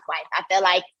housewife. I feel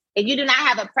like if you do not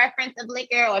have a preference of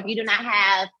liquor, or if you do not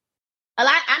have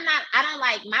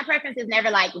my preference is never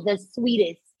like the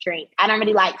sweetest drink. I don't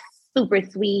really like super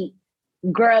sweet,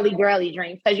 girly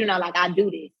drinks. Cause like I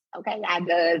do this. Okay. I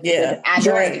do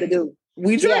to do.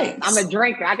 We drink. I'm a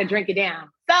drinker. I can drink it down.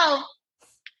 So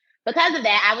because of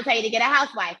that, I would tell you to get a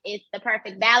housewife. It's the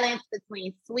perfect balance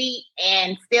between sweet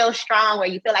and still strong, where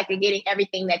you feel like you're getting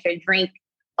everything that your drink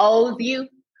owes you.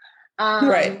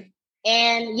 Right.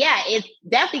 And it's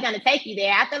definitely going to take you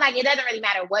there. I feel like it doesn't really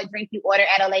matter what drink you order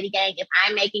at a Lady Gang. If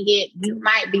I'm making it, you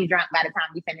might be drunk by the time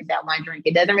you finish that one drink.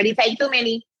 It doesn't really take too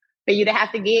many for you to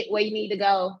have to get where you need to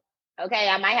go. Okay,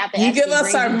 I might have to. You give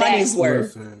us our money's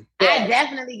worth. I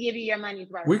definitely give you your money's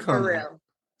worth. We come for real.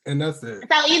 And that's it.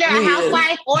 So either a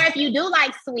housewife, or if you do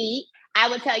like sweet, I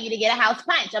would tell you to get a house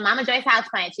punch, a Mama Joyce house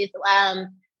punch. It's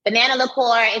banana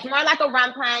liqueur. It's more like a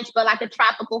rum punch, but like a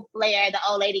tropical flair, the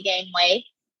old Lady Gang way.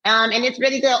 And it's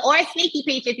really good. Or a sneaky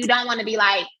peach if you don't want to be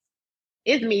like,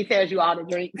 it's me tells you all the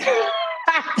drinks.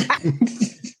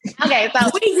 Okay, so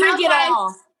we drink it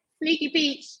all. Sneaky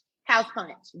peach, house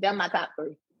punch. They're my top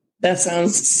 3. That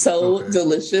sounds so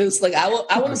delicious. Like I want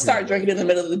to start drinking in the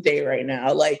middle of the day right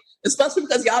now. Like, especially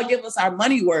because y'all give us our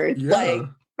money worth. Yeah. Like,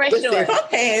 sure. If I'm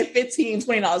paying $15,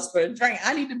 $20 for a drink,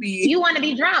 I need to be. You want to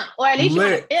be drunk, or at least you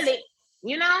want to feel it.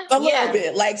 A little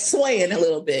bit, like swaying a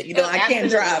little bit. I can't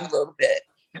drive a little bit.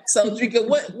 So, Dreka,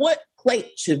 what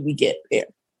plate should we get there?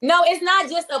 No, it's not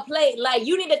just a plate. Like,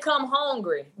 you need to come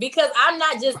hungry, because I'm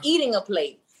not just eating a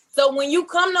plate. So when you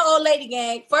come to Old Lady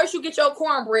Gang, first you get your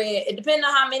cornbread. It depends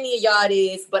on how many of y'all it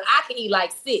is, but I can eat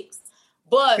like 6.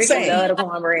 But the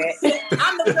cornbread.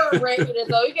 I'm the cornbread eater,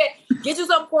 so you get you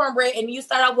some cornbread, and you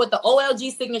start off with the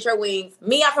OLG signature wings.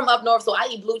 Me, I'm from up north, so I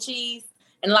eat blue cheese,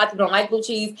 and a lot of people don't like blue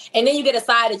cheese. And then you get a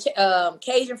side of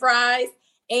Cajun fries.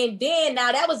 And then,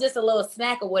 now that was just a little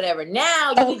snack or whatever.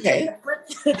 Now you get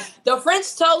the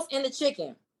French toast and the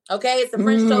chicken. Okay, it's a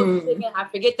French toast chicken. I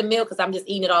forget the meal because I'm just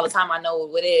eating it all the time. I know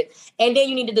what it is. And then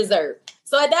you need a dessert.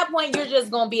 So at that point, you're just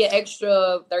going to be an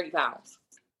extra 30 pounds.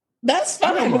 That's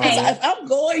fine. Because if I'm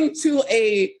going to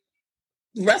a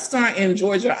restaurant in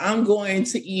Georgia, I'm going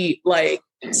to eat like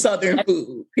Southern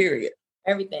food, period.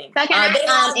 Everything. So can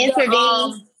I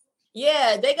intervene?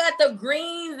 Yeah, they got the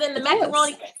greens and the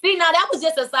macaroni. See, now that was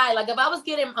just a side. Like if I was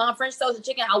getting French toast and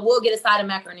chicken, I will get a side of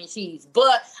macaroni and cheese.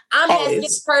 But I'm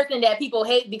that person that people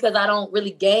hate because I don't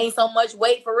really gain so much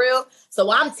weight for real.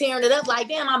 So I'm tearing it up like,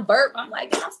 damn, I'm burped. I'm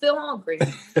like, damn, I'm still hungry.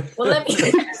 Well, let me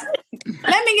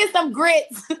get some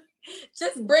grits.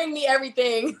 Just bring me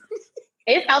everything.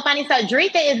 It's so funny. So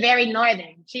Drika is very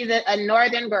northern. She's a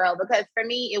northern girl because for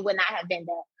me, it would not have been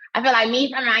that. I feel like me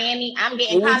from Miami, I'm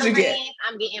getting collard greens,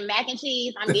 I'm getting mac and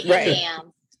cheese, I'm getting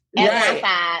yams at one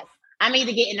side. I'm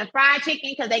either getting the fried chicken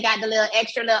because they got the little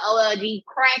extra little OLG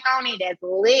crack on it that's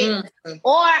lit,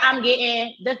 or I'm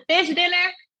getting the fish dinner,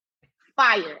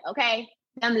 fire, okay?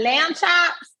 Them lamb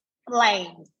chops,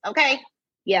 flames, okay?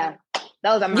 Yeah,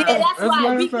 those are mine. Yeah, that's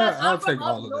why, because I'm from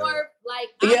up north,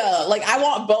 like I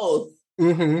want both.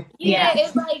 Mm-hmm. Yeah,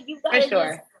 it's like you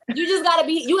gotta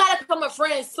you gotta become a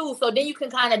friend too. So then you can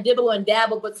kind of dibble and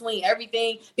dabble between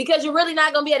everything because you're really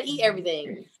not gonna be able to eat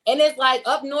everything. And it's like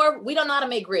up north, we don't know how to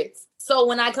make grits. So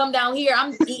when I come down here,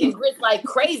 I'm eating grits like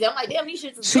crazy. I'm like, damn, these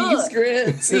shits is good. Cheese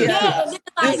grits. Yeah.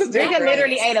 Drika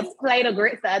literally ate a plate of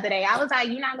grits the other day. I was like,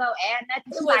 you're not gonna add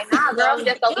nothing? She's like, nah, girl,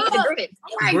 just go eat the grits.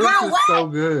 I'm like, grits girl, is what? so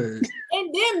good.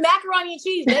 And then macaroni and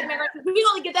cheese. We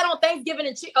only get that on Thanksgiving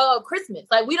and Christmas.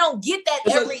 Like we don't get that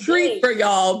every it's a treat day for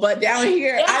y'all. But down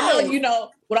here, I know you know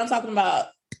what I'm talking about.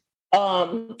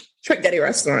 Trick Daddy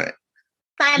restaurant.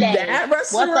 Sundays. That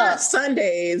restaurant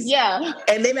Sundays. Yeah.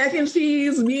 And they mac and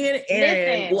cheese, me and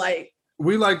Aaron, like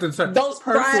we like the those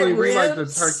personally we like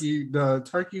ribs, the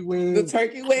turkey wings. The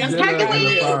turkey wings. The turkey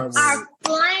wings are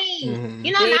flame. Mm-hmm.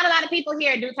 You know, not a lot of people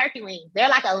here do turkey wings. They're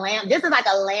like a lamb. This is like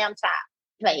a lamb chop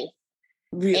place.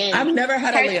 I've never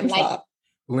had a lamb chop.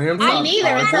 Lamb chops. I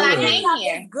neither until I came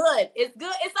here. It's good. It's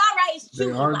good. It's all right. It's chewy.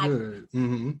 They are good.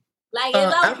 Mm-hmm. Like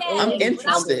it's okay. I'm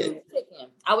interested.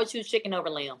 I would choose chicken over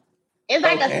lamb. It's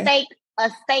like a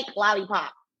steak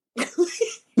lollipop. Just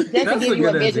to give you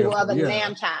a visual of a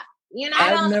lamb chop. You know,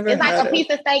 it's like a piece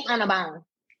of steak on a bone.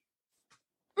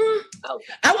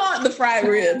 I want the fried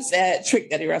ribs at Trick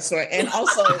Daddy restaurant, and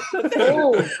also,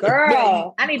 oh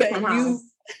girl, I need to come home.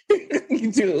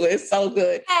 You do. It's so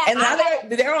good. And now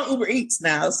they're on Uber Eats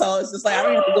now, so it's just like I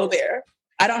don't have to go there.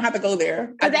 I don't have to go there.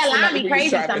 Because that line be crazy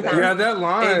sometimes. Yeah, that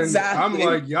line. Exactly. I'm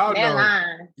like,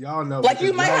 y'all know. Like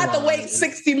you might have to wait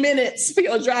 60 minutes for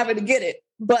your driver to get it,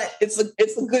 but it's a good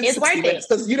 60 minutes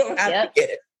because you don't have to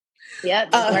get it. Yep,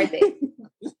 it's worth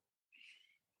it.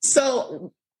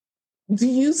 So, do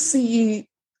you see,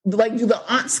 like, do the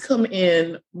aunts come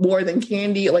in more than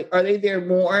Kandi? Like, are they there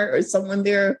more? Or is someone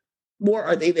there more?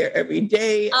 Are they there every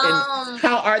day? And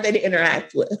how are they to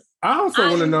interact with? I also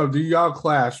want to know, do y'all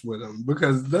clash with them?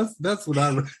 Because that's what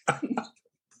I...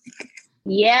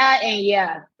 Yeah and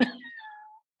yeah.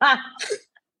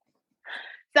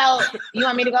 So, you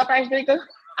want me to go first, Drika?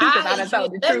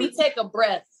 Let me take a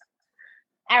breath.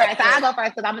 All right, so I'll go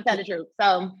first because I'm going to tell the truth.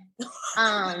 So,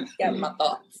 got my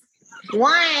thoughts.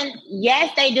 One,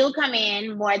 yes, they do come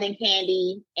in more than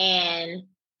Kandi. And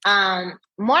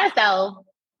more so,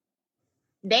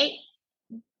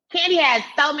 Kandi has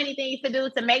so many things to do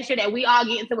to make sure that we all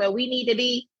get into where we need to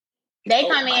be. They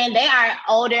come in, they are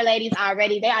older ladies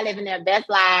already. They are living their best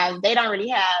lives. They don't really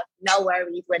have no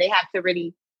worries where they have to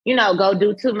really, go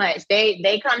do too much.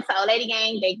 They come to Old Lady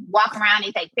Gang, they walk around,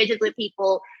 they take pictures with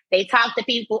people, they talk to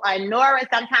people. Nora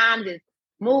sometimes is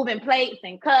moving plates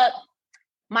and cups.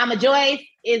 Mama Joyce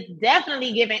is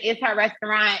definitely it's her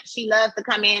restaurant. She loves to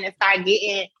come in and start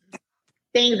getting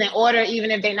things in order,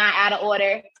 even if they're not out of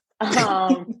order.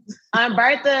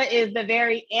 Bertha is the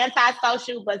very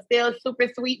antisocial but still super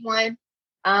sweet one,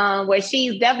 where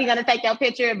she's definitely gonna take your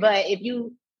picture, but if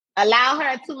you allow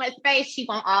her too much space, she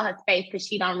want all her space because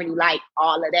she don't really like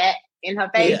all of that in her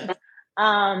face.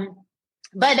 Yeah.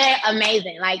 But they're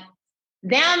amazing. Like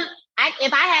them,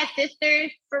 if I had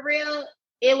sisters for real,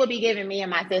 it would be giving me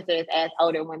and my sisters as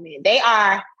older women. They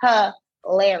are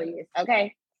hilarious.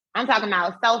 Okay, I'm talking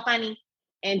about so funny.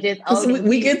 And just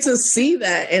we get to see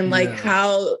that and like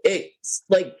how it's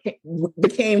like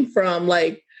became from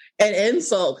like an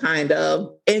insult kind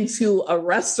of into a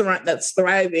restaurant that's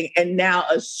thriving and now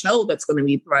a show that's going to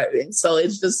be thriving. So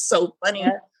it's just so funny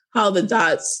how the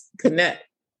dots connect.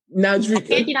 Now, Drika,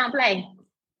 Kandi don't play.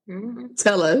 Mm-hmm.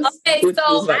 Tell us. Okay,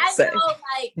 so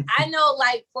I know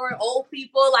for old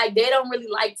people, like they don't really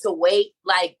like to wait.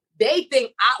 Like they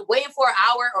think waiting for an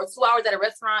hour or 2 hours at a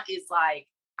restaurant is like,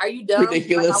 are you dumb?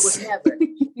 Ridiculous. Like, I would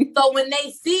never. So when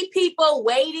they see people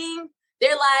waiting,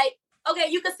 they're like, okay,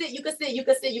 you can sit. Yeah.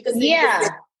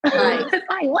 Like, It's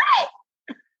like, what?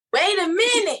 wait a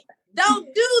minute. Don't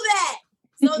do that.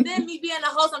 So then me being the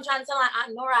host, I'm trying to tell her,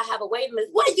 Aunt Nora, I have a waiting list.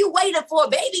 What are you waiting for,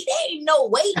 baby? There ain't no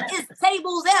wait. It's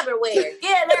tables everywhere.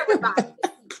 Get everybody.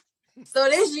 So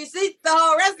then you see the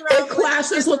whole restaurant. It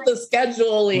clashes with the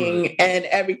scheduling and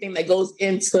everything that goes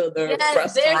into the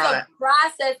restaurant. There's a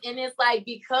process, and it's like,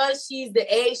 because she's the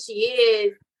age she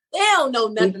is, they don't know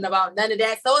nothing about none of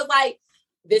that. So it's like,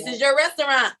 this is your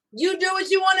restaurant. You do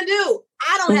what you want to do.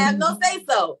 I don't have no say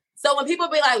so. So when people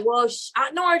be like, well,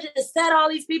 Aunt Nora just said all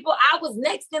these people, I was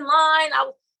next in line.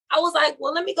 I was like,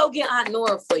 well, let me go get Aunt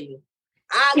Nora for you.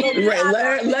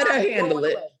 Let her handle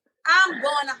it. I'm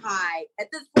going to hide.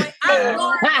 At this point, Aunt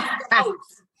Nora is the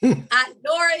host. Aunt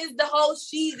Nora is the host.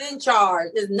 She's in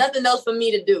charge. There's nothing else for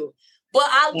me to do. But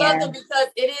I love them because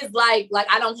it is like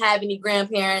I don't have any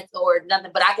grandparents or nothing,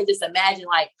 but I can just imagine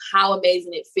like how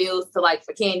amazing it feels to like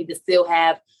for Kandi to still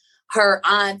have her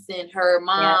aunts and her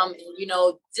mom, and, you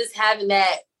know, just having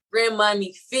that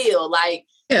grandmommy feel like,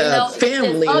 you know,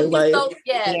 family. Like,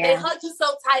 they hug you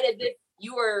so tight as if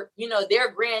you were, you know,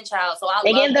 their grandchild. So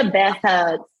they give the best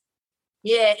hugs.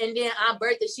 Yeah, and then Aunt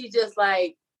Bertha, she's just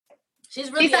like,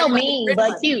 she's so mean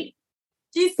but cute.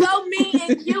 She's so mean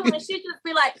and cute, and she just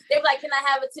be like, they're like, can I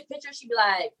have a picture? She'd be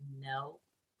like, no.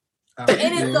 And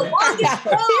it's the longest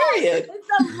pause. It's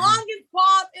the longest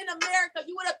pause in America.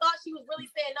 You would have thought she was really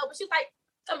saying no, but she's like,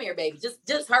 come here, baby. Just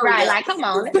hurry up. Like, come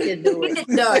on, let's just do it.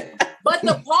 Done. But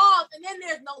the pause, and then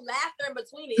there's no laughter in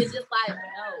between it. It's just like,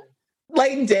 no.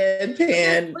 Like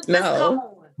deadpan,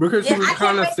 no. Because she was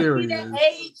kind of serious.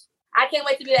 I can't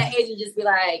wait to be that age and just be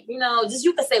like, you know, just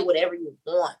you can say whatever you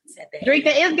want at that Drika,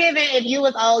 it's given if you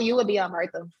was old, you would be on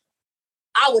Bertha.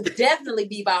 I would definitely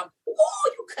be about, you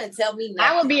couldn't tell me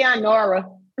nothing. I would be on Nora.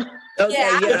 Okay,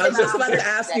 I was just about to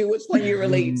ask you which one you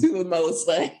relate to the most.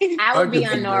 Like. I would be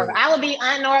on Nora. I would be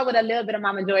on Nora with a little bit of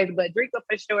Mama Joyce, but Drika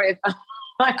for sure is on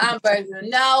Bertha.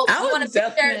 No, I want to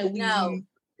definitely. No,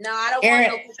 I don't want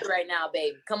no picture right now,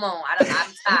 baby. Come on, I'm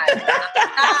tired. I'm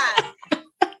tired.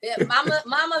 Yeah,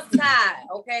 mama's tired.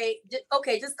 Okay,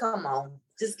 just come on.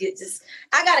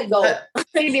 I gotta go.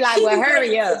 She'd be like, well,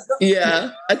 hurry up. Yeah,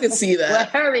 I can see that. Well,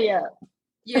 hurry up.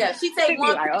 Yeah, she take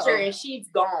one picture and she's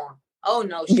gone. Oh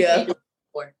no, she can't do it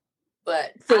before.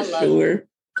 But for sure.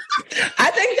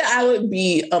 I think that I would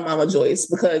be a Mama Joyce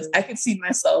because I could see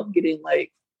myself getting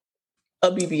like a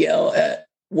BBL at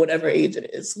whatever age it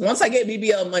is. Once I get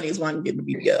BBL money is when I'm getting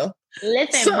the BBL.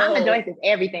 Listen, Mama Joyce is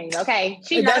everything, okay?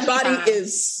 That body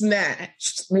is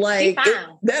snatched. Like,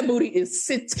 that booty is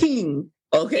sitting,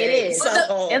 okay? It is.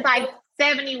 It's like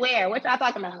 70 wear. What y'all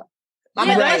talking about?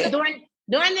 Mama Joyce,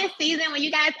 during this season, when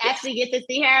you guys actually get to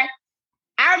see her,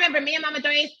 I remember me and Mama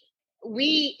Joyce,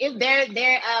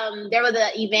 there was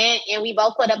an event, and we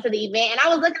both put up to the event, and I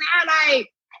was looking at her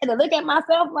like, I had to look at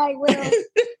myself like, well, I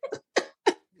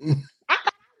thought I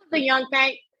was a young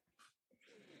thing.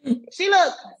 She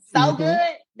looked so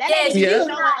good. That she's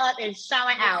showing up and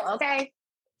showing out, okay?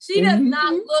 She does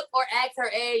not look or act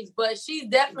her age, but she's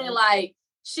definitely like,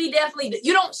 she doesn't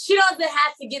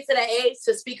have to get to that age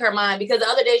to speak her mind, because the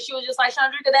other day she was just like,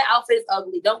 Shawndreca, that outfit is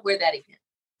ugly. Don't wear that again.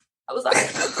 I was like,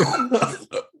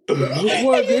 you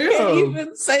can't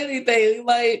even say anything.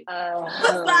 Like, I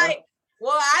was like,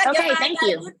 well, I guess I ain't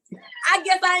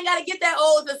got to get that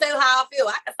old to say how I feel.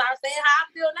 I can start saying how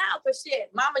I feel now, because shit,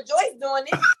 Mama Joyce doing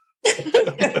it.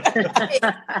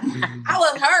 I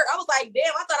was hurt. I was like,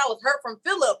 damn, I thought I was hurt from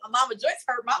Philip. Mama Joyce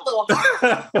hurt my little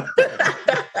heart.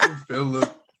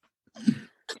 Philip.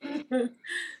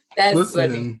 That's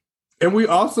funny. And we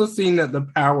also seen that the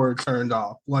power turned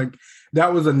off. Like,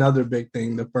 that was another big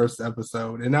thing the first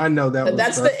episode. And I know that's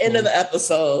stressful. The end of the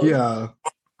episode. Yeah.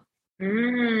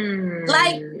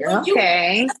 Like,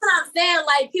 okay. That's what I'm saying.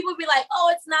 Like, people be like, oh,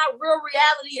 it's not real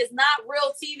reality. It's not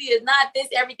real TV. It's not this.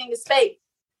 Everything is fake.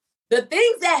 The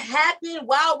things that happen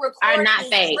while recording are not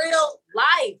fake. Real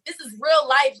life. This is real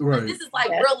life. Right. This is like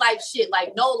real life shit.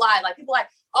 Like, no lie. Like, people are like,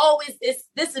 oh, it's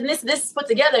this and this is put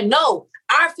together. No,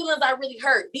 our feelings are really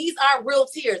hurt. These are real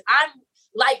tears.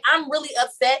 I'm really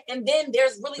upset, and then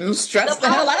there's really stress the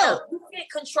hell out. You can't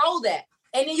control that,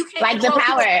 and then you can't like the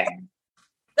power.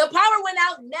 The power went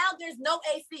out. Now there's no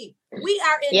AC. We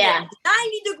are in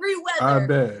 90-degree weather. I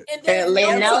bet. And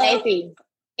there's no AC.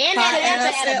 In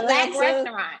Atlanta at a black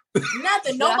restaurant.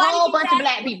 Nothing. Nobody. A whole bunch of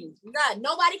black people. None.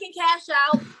 Nobody can cash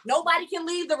out. Nobody can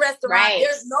leave the restaurant. Right.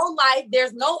 There's no light.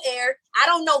 There's no air. I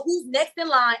don't know who's next in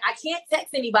line. I can't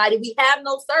text anybody. We have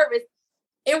no service.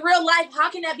 in real life, how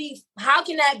can that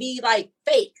be like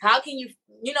fake? How can you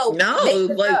no,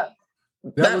 make like up?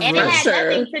 And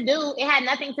it had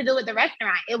nothing to do with the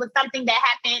restaurant. It was something that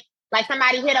happened, like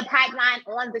somebody hit a pipeline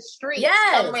on the street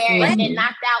somewhere and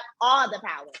knocked out all the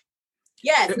power.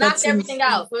 Yes, knocked everything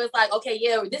out. So it's like, okay,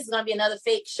 yeah, this is gonna be another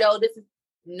fake show.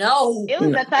 No. It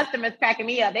was the customers cracking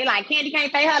me up. They like, Kandi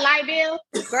can't pay her light bill.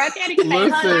 Girl, Kandi can pay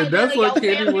her light bill, your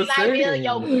family light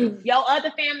bill, your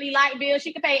other family light bill.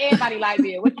 She can pay everybody light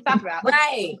bill. What you talking about?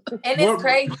 Right. And it's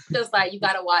crazy. Just like, you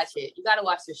gotta watch it. You gotta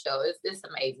watch the show. It's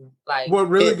amazing. Like, what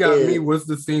really got me was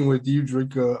the scene with you,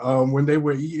 Drinka, when they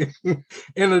were eating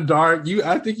in the dark.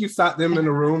 I think you sat them in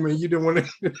a room and you didn't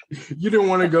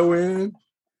want to go in,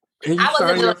 and you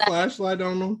shine your flashlight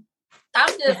on them.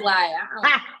 I'm just like,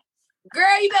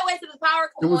 girl, you better wait till the power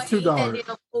comes on. It was too dark.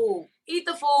 Eat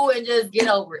the food and just get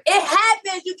over it. It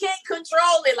happens. You can't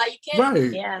control it. Like, you can't.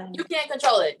 Right. Yeah. You can't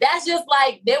control it. That's just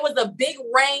like, there was a big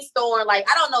rainstorm. Like,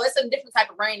 I don't know. It's a different type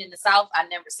of rain in the South. I've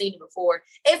never seen it before.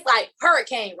 It's like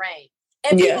hurricane rain.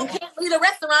 And people can't leave the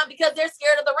restaurant because they're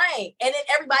scared of the rain. And then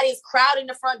everybody is crowding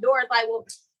the front door. It's like, well,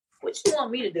 what you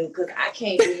want me to do? Because I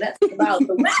can't do nothing about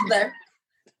the weather.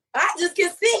 I just can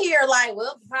sit here like,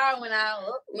 well, the power went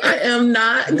out. I am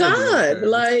not God.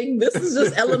 Like, this is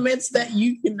just elements that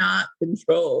you cannot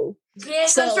control.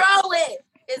 Can't control it.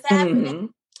 It's happening. Mm-hmm.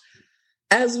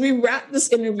 As we wrap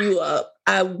this interview up,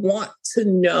 I want to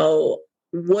know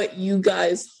what you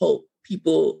guys hope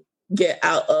people get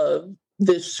out of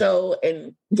this show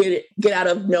and get out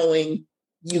of knowing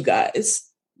you guys.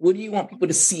 What do you want people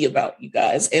to see about you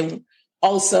guys? And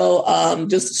also,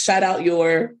 just shout out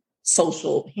your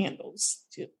social handles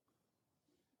too.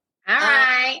 All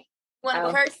right. Want to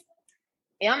go first?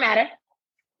 It don't matter.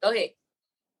 Go ahead.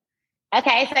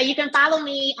 Okay, so you can follow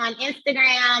me on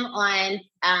Instagram,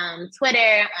 on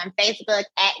Twitter, on Facebook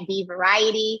at D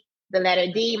Variety, the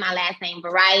letter D, my last name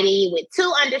Variety with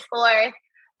 2 underscores.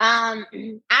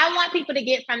 I want people to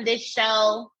get from this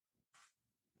show,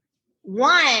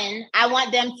 one, I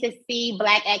want them to see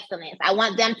Black excellence. I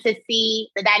want them to see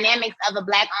the dynamics of a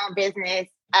Black-owned business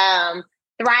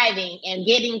thriving and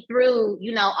getting through,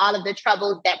 all of the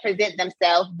troubles that present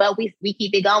themselves, but we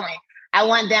keep it going. I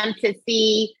want them to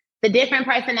see the different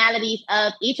personalities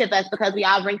of each of us because we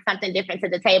all bring something different to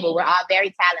the table. We're all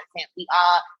very talented. We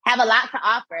all have a lot to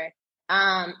offer.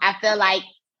 I feel like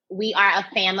we are a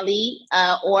family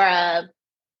or an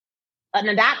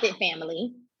adopted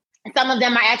family. Some of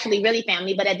them are actually really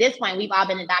family, but at this point, we've all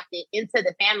been adopted into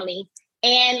the family.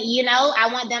 And, I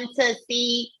want them to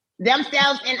see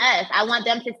themselves in us. I want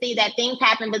them to see that things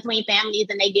happen between families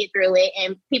and they get through it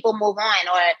and people move on,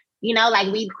 or,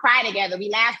 like we cry together, we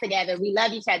laugh together, we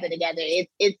love each other together.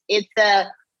 It's a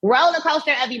roller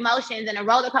coaster of emotions and a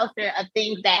roller coaster of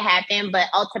things that happen, but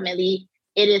ultimately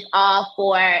it is all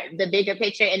for the bigger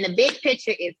picture, and the big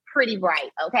picture is pretty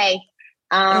bright. Okay.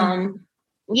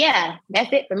 Yeah,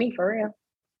 that's it for me, for real.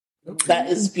 That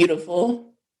is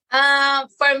beautiful.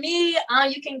 For me,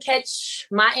 you can catch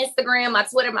my Instagram, my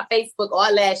Twitter, my Facebook,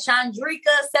 all that.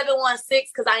 Shawndreca 716,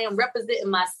 because I am representing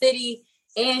my city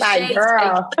and Shades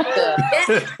by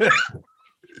Drika.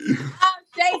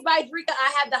 Shades by Drika.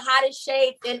 I have the hottest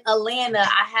shades in Atlanta.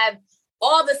 I have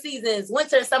all the seasons,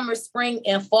 winter, summer, spring,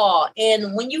 and fall.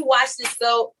 And when you watch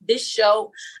this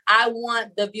show, I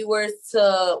want the viewers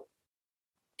to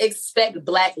expect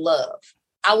Black love.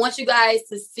 I want you guys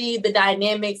to see the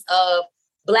dynamics of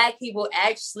Black people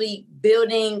actually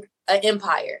building an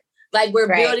empire. Like, we're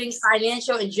building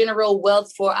financial and general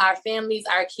wealth for our families,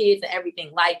 our kids, and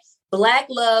everything. Like, Black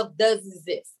love does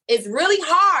exist. It's really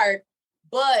hard,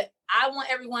 but I want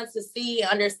everyone to see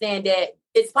and understand that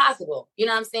it's possible. You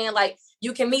know what I'm saying? Like,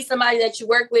 you can meet somebody that you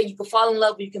work with, you can fall in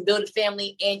love, you can build a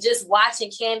family, and just watching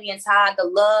Kandi and Todd, the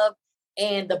love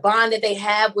and the bond that they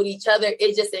have with each other,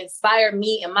 it just inspired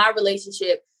me in my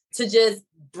relationship to just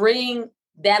bring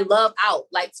that love out,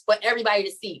 like, for everybody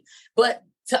to see. But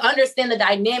to understand the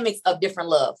dynamics of different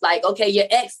love, like, okay, your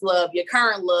ex love, your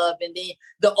current love, and then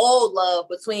the old love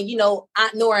between,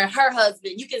 Aunt Nora and her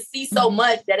husband. You can see so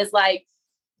much that it's like,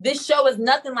 this show is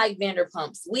nothing like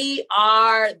Vanderpumps. We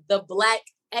are the Black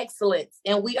excellence,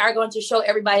 and we are going to show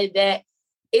everybody that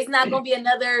it's not going to be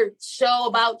another show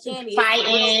about Kandi.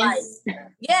 Fighting.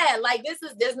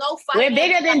 There's no fight. We're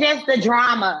bigger than just the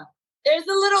drama. There's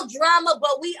a little drama,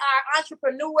 but we are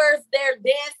entrepreneurs. They're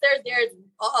dancers. There's,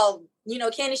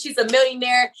 Kandi, she's a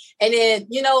millionaire. And then,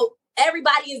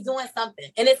 everybody is doing something.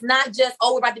 And it's not just,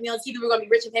 we're about to be on TV, we're going to be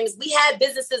rich and famous. We had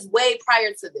businesses way prior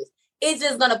to this. It's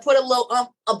just going to put a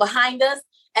little behind us.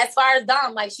 As far as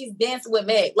Dom, like, she's dancing with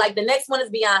Meg. Like, the next one is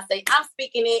Beyonce. I'm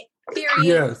speaking it, period.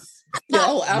 Yes.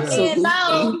 No, absolutely.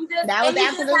 So that was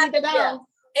absolutely the goal.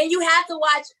 And you have to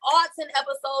watch all 10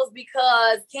 episodes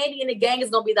because Kandi and the Gang is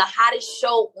going to be the hottest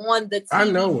show on the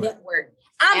TV network.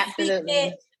 I'm speaking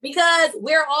it because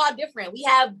we're all different. We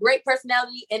have great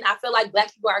personality, and I feel like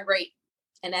Black people are great.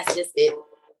 And that's just it.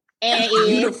 And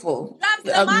beautiful.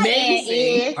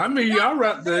 Amazing. I mean, y'all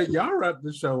wrap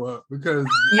the show up because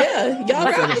y'all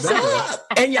wrap the show up.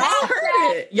 And y'all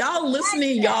heard it. Y'all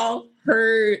listening, y'all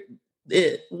heard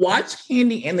it. Watch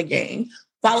Kandi and the Gang.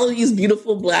 Follow these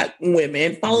beautiful Black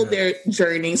women, follow their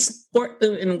journey, support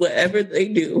them in whatever they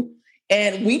do.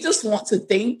 And we just want to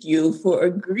thank you for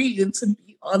agreeing to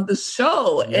be on the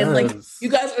show. Yes. And like, you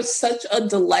guys are such a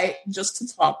delight just to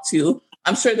talk to.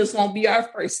 I'm sure this won't be our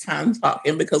first time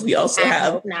talking because we also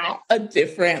have a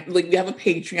different, like we have a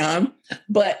Patreon,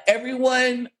 but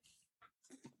everyone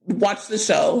watch the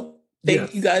show.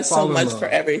 Thank you guys so much for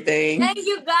everything. Thank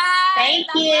you guys. Thank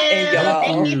you.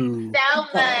 Thank you so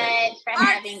much for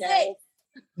having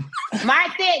us.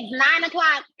 March 6th,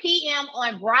 9:00 p.m.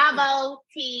 on Bravo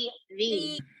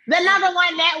TV. The number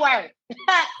one network.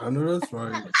 I know that's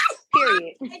right.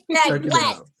 Period. Hashtag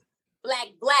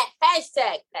black.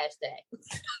 Hashtag.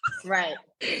 Right.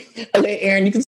 Okay, Aaron, you can